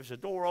 I don't care if it's a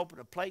door open,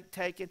 a plate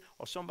taken,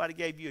 or somebody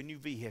gave you a new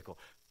vehicle.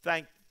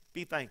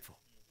 Be thankful.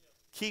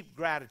 Keep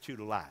gratitude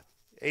alive.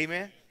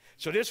 Amen?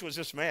 So this was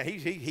this man.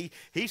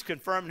 He's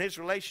confirming his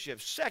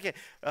relationship. Second,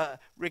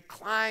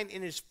 recline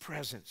in his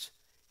presence.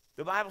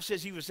 The Bible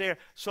says he was there,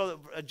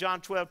 so John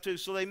 12:2.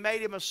 So they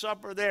made him a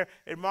supper there,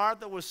 and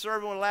Martha was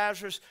serving when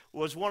Lazarus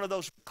was one of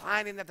those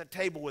reclining at the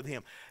table with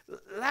him.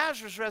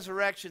 Lazarus'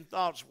 resurrection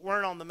thoughts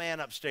weren't on the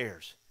man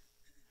upstairs.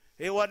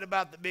 It wasn't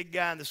about the big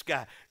guy in the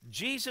sky.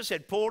 Jesus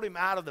had pulled him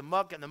out of the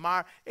muck and the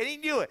mire, and he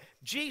knew it.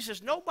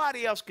 Jesus,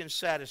 nobody else can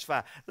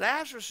satisfy.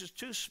 Lazarus is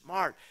too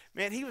smart.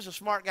 Man, he was a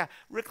smart guy.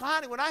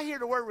 Reclining, when I hear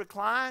the word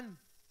recline,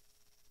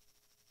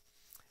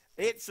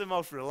 it's the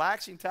most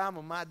relaxing time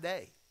of my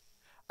day.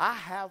 I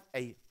have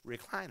a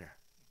recliner.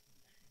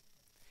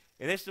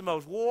 And it's the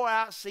most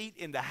wore-out seat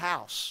in the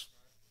house.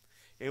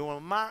 And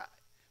when my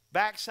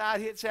backside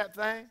hits that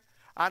thing,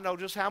 I know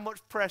just how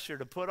much pressure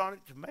to put on it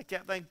to make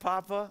that thing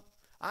pop up.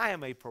 I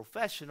am a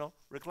professional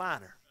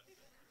recliner.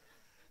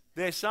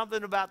 There's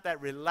something about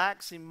that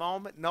relaxing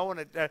moment,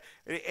 knowing that,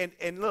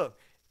 and look,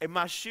 if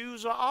my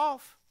shoes are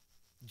off,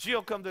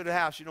 Jill come to the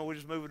house. You know, we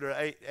just moved to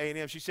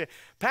A&M. She said,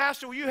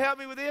 Pastor, will you help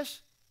me with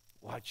this?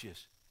 Watch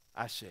this.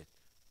 I said,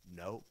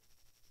 no.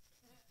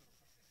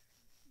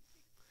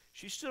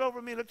 She stood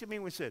over me, looked at me,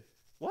 and said,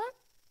 what?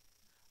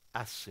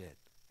 I said,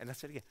 and I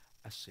said again,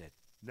 I said,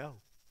 no.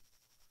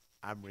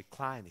 I'm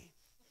reclining.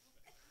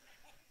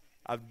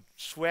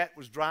 Sweat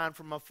was drying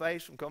from my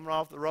face from coming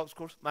off the ropes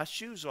course. My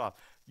shoes off.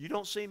 You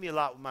don't see me a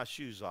lot with my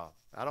shoes off.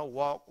 I don't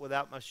walk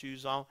without my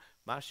shoes on.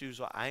 My shoes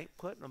off. I ain't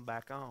putting them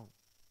back on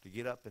to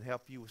get up and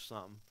help you with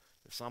something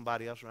that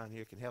somebody else around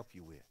here can help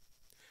you with.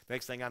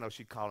 Next thing I know,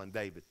 she's calling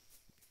David.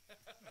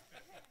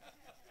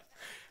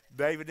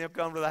 David them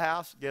come to the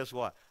house. Guess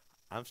what?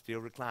 I'm still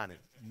reclining.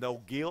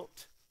 No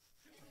guilt.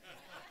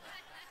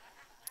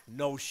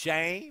 No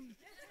shame.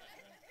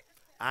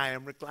 I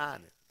am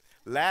reclining.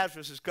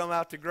 Lazarus has come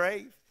out the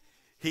grave.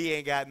 He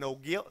ain't got no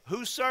guilt.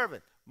 Who's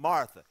serving?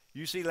 Martha.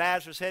 You see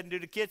Lazarus heading to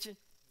the kitchen?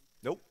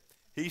 Nope.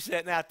 He's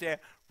sitting out there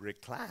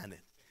reclining.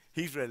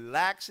 He's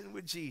relaxing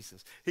with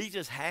Jesus. He's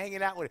just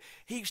hanging out with him.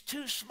 He's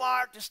too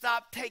smart to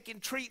stop taking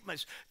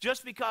treatments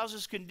just because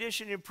his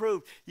condition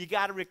improved. You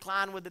got to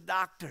recline with the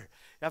doctor.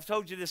 I've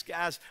told you this,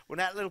 guys, when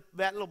that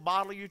little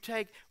bottle you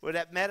take with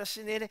that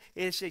medicine in it,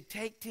 it says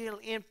take till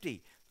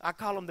empty. I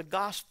call them the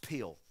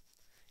gospel.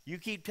 You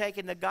keep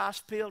taking the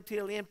gospel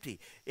till empty.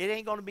 It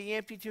ain't going to be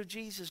empty till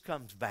Jesus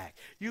comes back.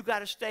 You got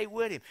to stay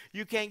with him.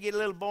 You can't get a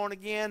little born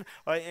again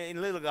or a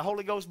little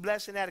Holy Ghost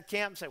blessing at a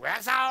camp and say, well,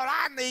 that's all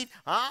I need.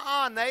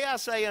 Nay, I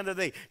say unto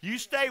thee. You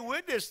stay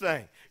with this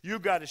thing. You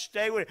got to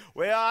stay with it.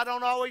 Well, I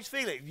don't always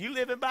feel it. You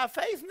living by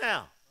faith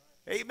now.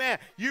 Amen.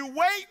 You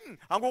waiting.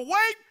 I'm going to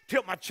wait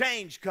till my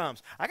change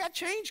comes. I got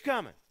change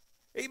coming.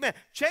 Amen.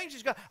 Change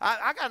is going.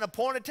 I got an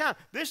appointed time.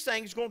 This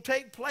thing's going to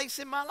take place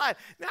in my life.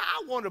 Now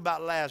I wonder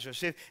about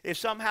Lazarus. If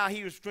somehow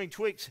he was between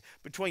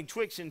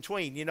Twix and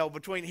tween, you know,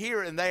 between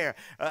here and there.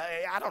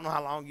 I don't know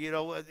how long, you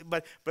know,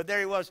 but there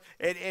he was,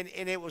 and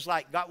it was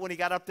like when he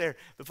got up there,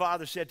 the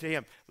Father said to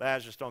him,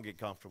 Lazarus, don't get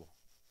comfortable.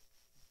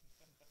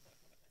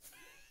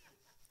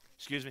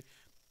 Excuse me,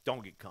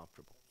 don't get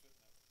comfortable.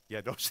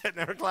 Yeah, don't sit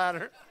in the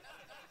recliner.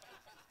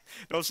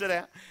 Don't sit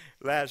down,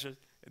 Lazarus.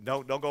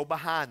 Don't go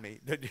behind me.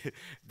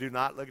 Do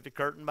not look at the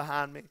curtain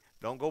behind me.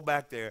 Don't go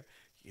back there.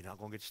 You're not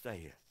going to get to stay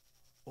here.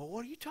 Well,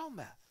 what are you talking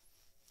about?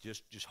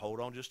 Just hold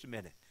on just a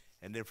minute.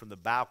 And then from the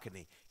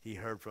balcony, he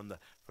heard from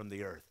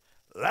the earth,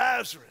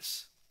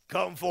 Lazarus,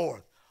 come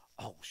forth.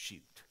 Oh,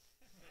 shoot.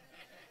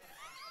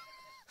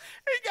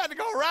 He got to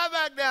go right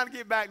back down to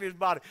get back to his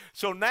body.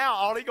 So now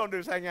all he's going to do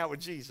is hang out with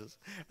Jesus.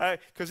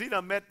 Because he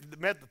done met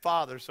the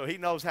Father, so he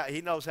knows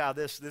how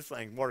this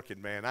thing's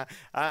working, man.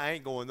 I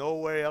ain't going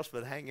nowhere else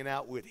but hanging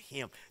out with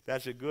him.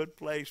 That's a good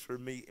place for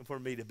me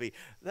to be.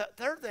 The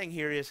third thing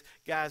here is,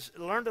 guys,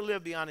 learn to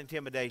live beyond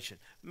intimidation.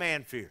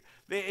 Man fear.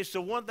 It's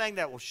the one thing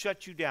that will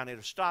shut you down.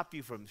 It'll stop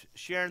you from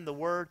sharing the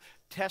word,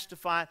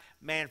 testifying.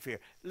 Man fear.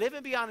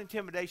 Living beyond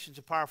intimidation is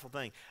a powerful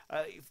thing.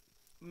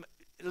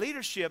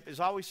 Leadership is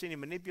always seen in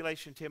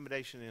manipulation,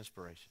 intimidation, and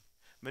inspiration.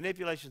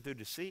 Manipulation through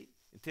deceit,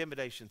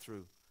 intimidation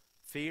through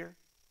fear,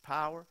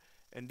 power,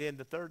 and then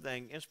the third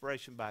thing,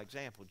 inspiration by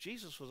example.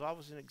 Jesus was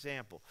always an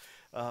example.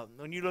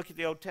 When you look at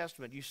the Old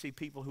Testament, you see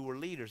people who were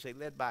leaders. They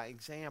led by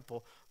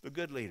example, the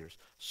good leaders.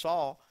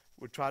 Saul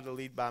would try to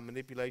lead by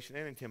manipulation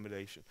and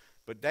intimidation.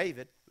 But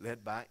David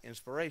led by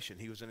inspiration.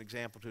 He was an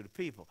example to the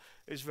people.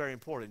 It's very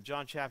important.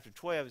 John chapter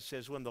 12, it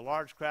says, when the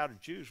large crowd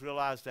of Jews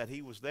realized that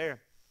he was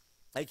there,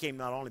 they came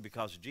not only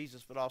because of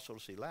Jesus, but also to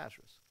see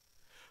Lazarus,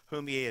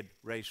 whom he had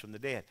raised from the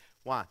dead.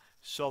 Why?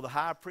 So the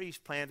high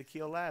priest planned to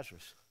kill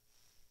Lazarus.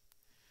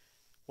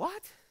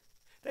 What?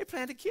 They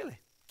planned to kill him.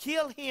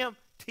 Kill him,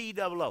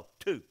 T-O-O,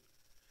 two.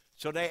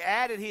 So they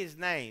added his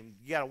name.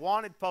 You got a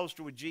wanted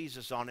poster with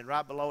Jesus on it.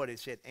 Right below it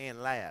said,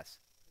 and Laz.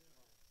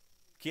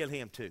 Kill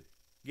him too.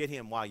 Get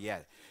him while you're at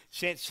it.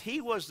 Since he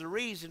was the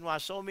reason why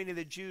so many of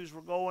the Jews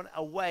were going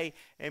away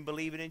and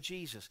believing in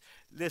Jesus.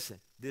 Listen,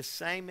 this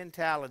same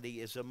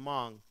mentality is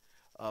among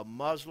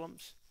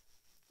Muslims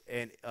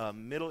and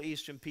Middle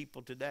Eastern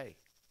people today.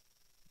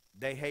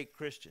 They hate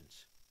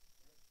Christians.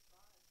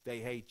 They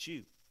hate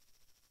you.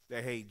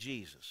 They hate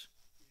Jesus.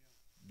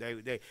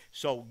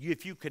 So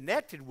if you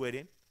connected with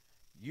him,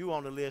 you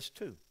on the list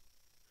too.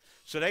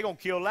 So they're going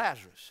to kill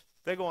Lazarus.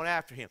 They're going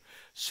after him.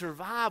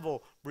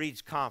 Survival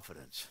breeds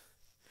confidence.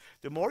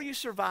 The more you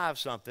survive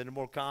something, the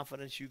more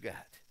confidence you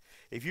got.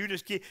 If you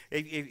just keep,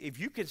 if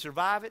you can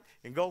survive it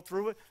and go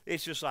through it,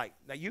 it's just like,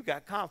 now you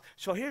got confidence.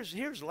 So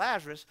here's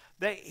Lazarus.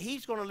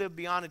 He's going to live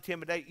beyond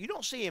intimidation. You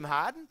don't see him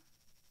hiding.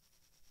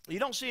 You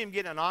don't see him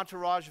getting an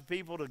entourage of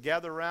people to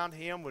gather around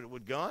him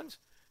with guns.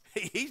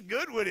 He's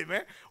good with it,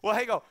 man. Well,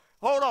 hey, go,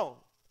 hold on.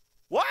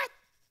 What?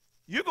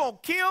 You're going to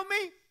kill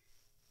me?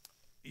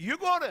 You're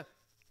going to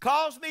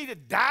cause me to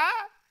die?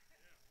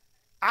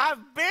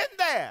 I've been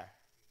there,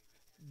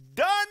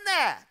 done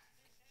that.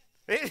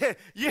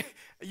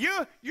 You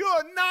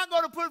are not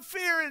going to put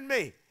fear in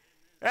me.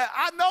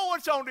 I know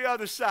what's on the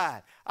other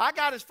side. I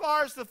got as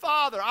far as the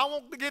Father. I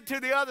want to get to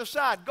the other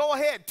side. Go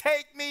ahead,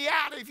 take me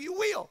out if you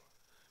will.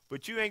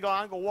 But you ain't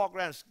going to walk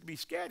around and be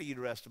scared of you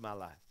the rest of my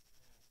life.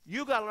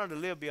 You got to learn to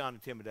live beyond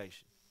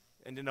intimidation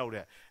and to know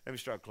that. Let me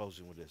start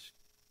closing with this.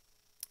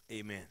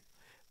 Amen.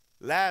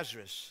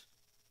 Lazarus,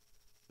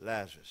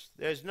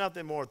 there's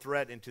nothing more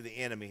threatening to the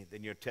enemy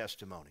than your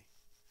testimony.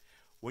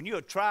 When you're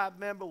a tribe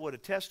member with a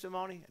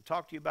testimony, I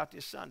talked to you about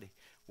this Sunday.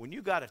 When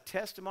you got a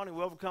testimony,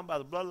 we overcome by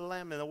the blood of the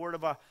Lamb and the word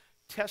of our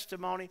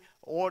testimony,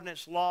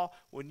 ordinance, law,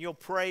 when you'll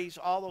praise,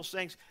 all those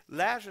things.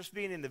 Lazarus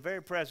being in the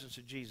very presence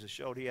of Jesus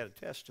showed he had a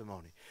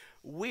testimony.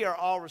 We are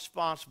all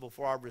responsible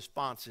for our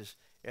responses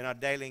in our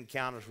daily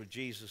encounters with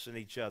Jesus and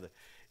each other.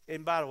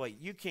 And by the way,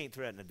 you can't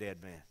threaten a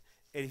dead man.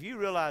 And if you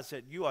realize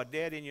that you are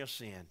dead in your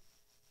sin,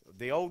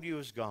 the old you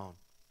is gone,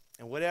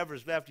 and whatever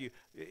is left of you,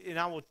 and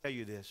I will tell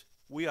you this,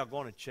 we are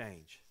going to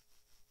change.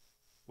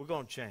 We're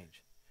going to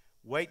change.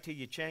 Wait till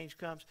your change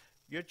comes.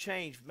 Your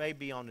change may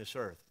be on this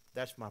earth.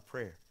 That's my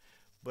prayer.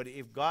 But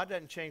if God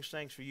doesn't change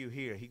things for you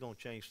here, he's going to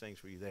change things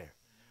for you there.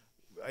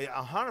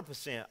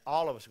 100%,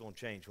 all of us are going to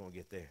change when we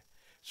get there.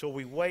 So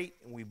we wait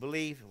and we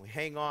believe and we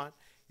hang on,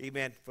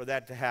 amen, for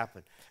that to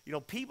happen. You know,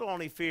 people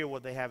only fear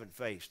what they haven't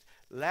faced.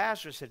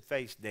 Lazarus had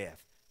faced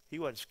death. He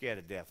wasn't scared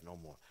of death no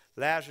more.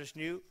 Lazarus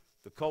knew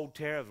the cold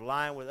terror of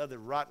lying with other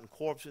rotten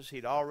corpses.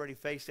 He'd already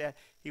faced that.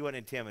 He wasn't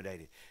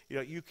intimidated. You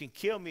know, you can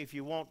kill me if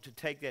you want to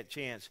take that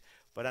chance,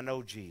 but I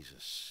know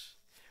Jesus.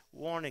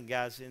 Warning,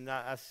 guys, and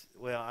I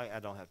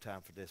don't have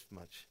time for that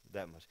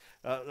much.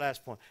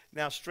 Last point.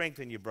 Now,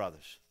 strengthen your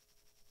brothers.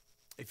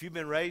 If you've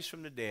been raised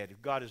from the dead,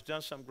 if God has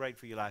done something great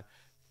for your life,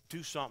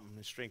 do something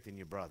and strengthen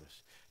your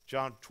brothers.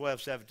 John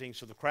 12:17.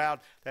 So the crowd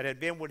that had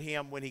been with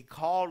him when he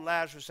called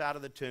Lazarus out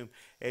of the tomb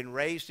and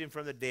raised him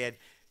from the dead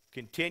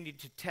continued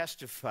to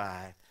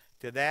testify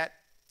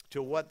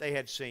to what they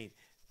had seen.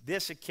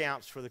 This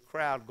accounts for the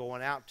crowd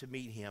going out to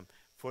meet him,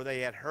 for they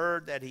had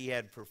heard that he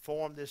had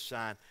performed this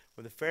sign.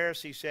 When the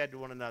Pharisees said to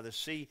one another,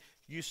 "See,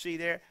 you see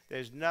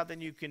there's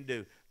nothing you can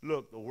do.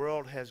 Look, the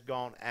world has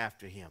gone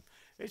after him."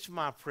 It's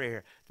my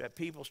prayer that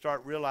people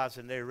start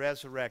realizing they're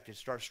resurrected,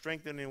 start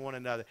strengthening one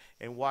another,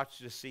 and watch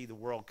to see the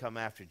world come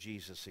after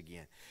Jesus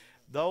again.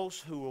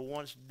 Those who were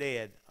once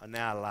dead are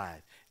now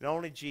alive. And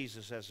only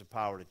Jesus has the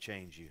power to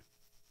change you.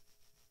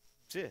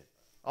 That's it.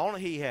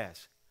 Only he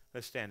has.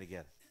 Let's stand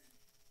together.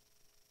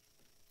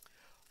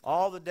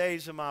 All the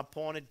days of my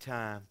appointed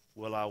time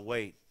will I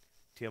wait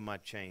till my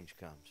change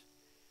comes.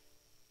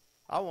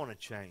 I want to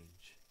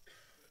change.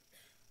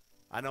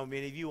 I know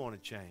many of you want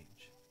to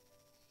change.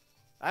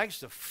 I think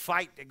it's the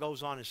fight that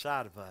goes on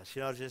inside of us.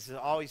 You know, there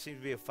always seems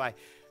to be a fight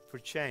for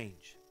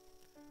change.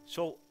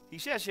 So he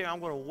says here, I'm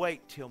going to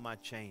wait till my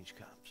change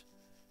comes.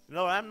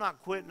 No, I'm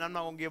not quitting. I'm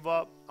not going to give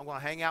up. I'm going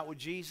to hang out with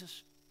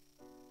Jesus.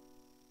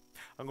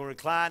 I'm going to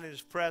recline in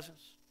his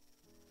presence.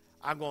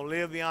 I'm going to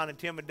live beyond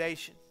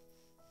intimidation.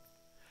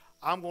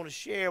 I'm going to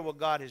share what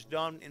God has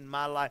done in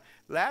my life.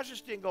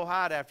 Lazarus didn't go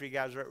hide after he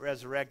got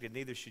resurrected.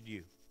 Neither should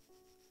you.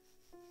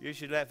 You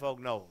should let folk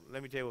know.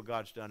 Let me tell you what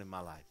God's done in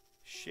my life.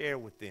 Share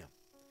with them.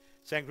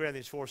 2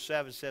 Corinthians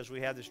 4:7 says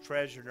we have this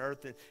treasure in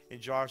earth in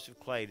jars of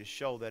clay to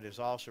show that it's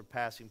all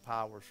surpassing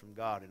powers from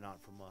God and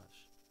not from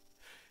us.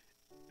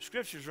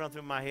 Scriptures run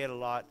through my head a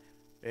lot,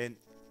 and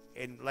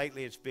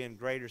lately it's been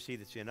greater is he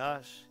that's in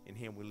us. In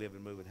him we live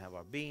and move and have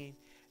our being.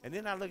 And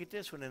then I look at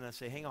this one and I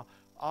say, hang on,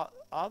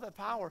 all that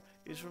power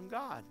is from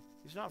God.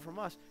 It's not from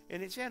us,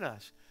 and it's in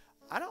us.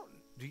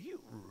 Do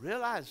you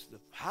realize the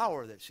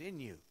power that's in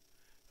you?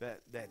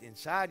 That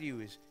inside you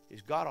is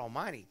God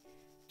Almighty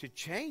to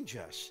change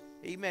us.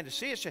 Amen. To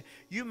see us change.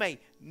 You may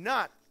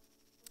not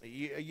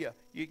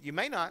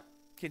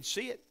can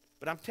see it,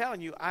 but I'm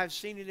telling you, I've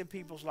seen it in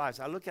people's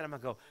lives. I look at them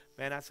and go,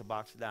 man, that's a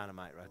box of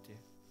dynamite right there.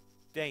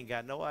 They ain't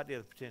got no idea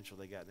the potential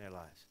they got in their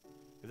lives.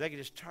 If they could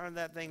just turn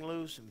that thing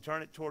loose and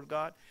turn it toward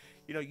God,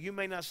 you know, you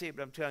may not see it,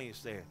 but I'm telling you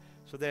it's there.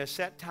 So there are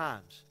set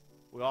times.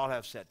 We all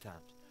have set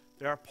times.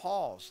 There are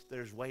pause.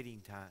 There's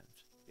waiting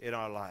times in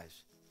our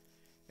lives.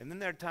 And then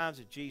there are times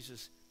that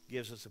Jesus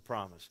gives us a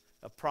promise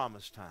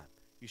time.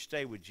 You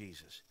stay with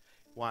Jesus.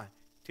 Why?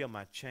 Till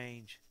my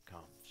change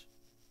comes.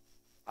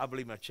 I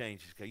believe my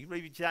change is coming. You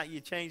believe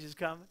your change is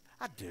coming?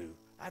 I do.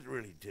 I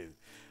really do.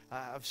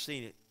 I've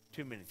seen it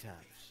too many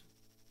times.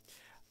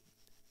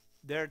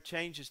 There are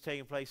changes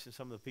taking place in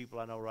some of the people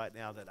I know right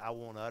now that I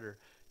won't utter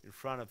in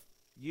front of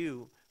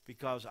you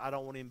because I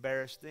don't want to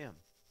embarrass them.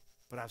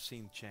 But I've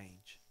seen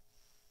change.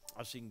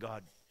 I've seen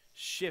God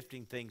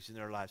shifting things in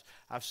their lives.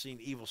 I've seen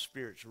evil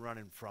spirits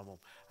running from them.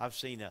 I've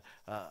seen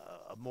a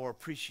more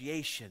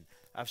appreciation.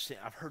 I've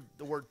heard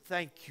the word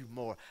thank you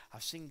more.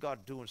 I've seen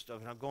God doing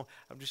stuff, and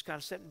I'm just kind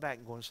of sitting back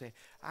and going and saying,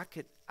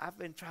 I've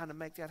been trying to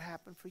make that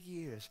happen for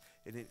years,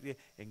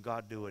 and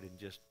God do it, and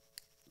just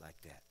like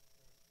that.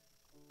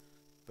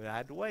 But I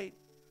had to wait.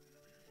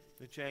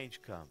 The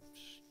change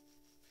comes.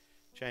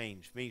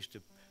 Change means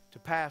to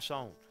pass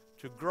on,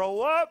 to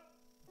grow up,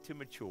 to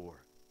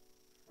mature.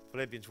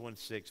 Philippians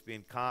 1:6,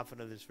 being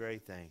confident of this very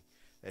thing,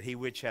 that he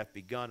which hath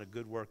begun a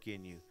good work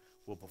in you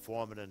will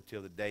perform it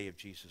until the day of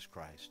Jesus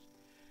Christ.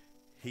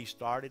 He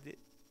started it,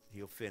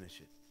 he'll finish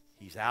it.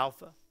 He's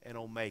Alpha and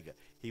Omega.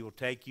 He will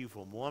take you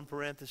from one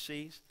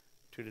parenthesis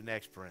to the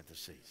next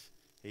parenthesis.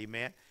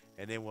 Amen?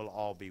 And then we'll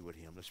all be with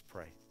him. Let's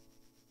pray.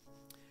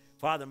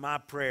 Father, my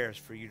prayer is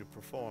for you to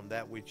perform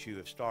that which you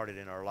have started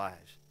in our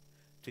lives,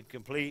 to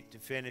complete, to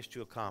finish,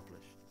 to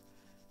accomplish.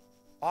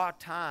 Our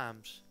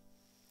times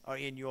are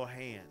in your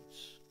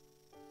hands.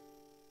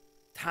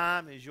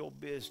 Time is your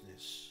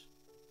business.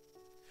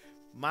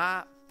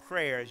 My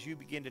prayer as you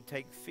begin to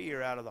take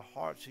fear out of the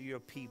hearts of your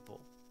people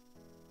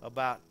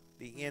about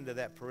the end of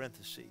that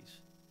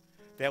parenthesis,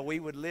 that we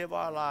would live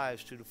our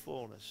lives to the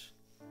fullness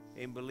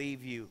and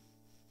believe you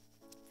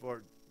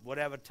for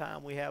whatever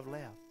time we have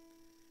left.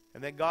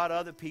 And that, God,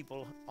 other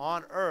people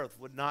on earth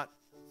would not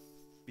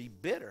be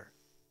bitter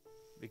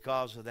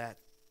because of that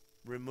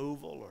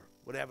removal or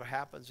whatever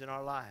happens in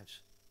our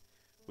lives.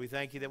 We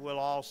thank you that we'll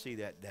all see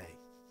that day.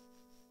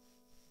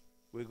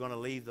 We're going to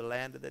leave the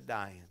land of the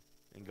dying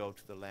and go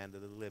to the land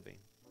of the living.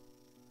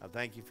 I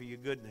thank you for your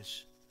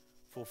goodness.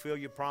 Fulfill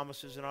your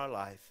promises in our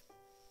life.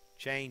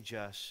 Change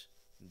us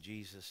in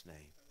Jesus'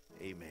 name.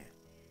 Amen.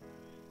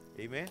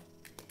 Amen.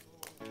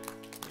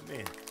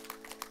 Amen.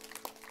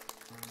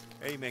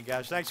 Amen,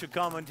 guys. Thanks for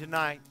coming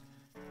tonight.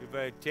 You're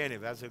very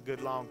attentive. That's a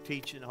good long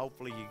teaching.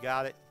 Hopefully you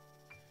got it.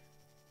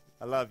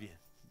 I love you.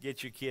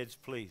 Get your kids,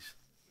 please.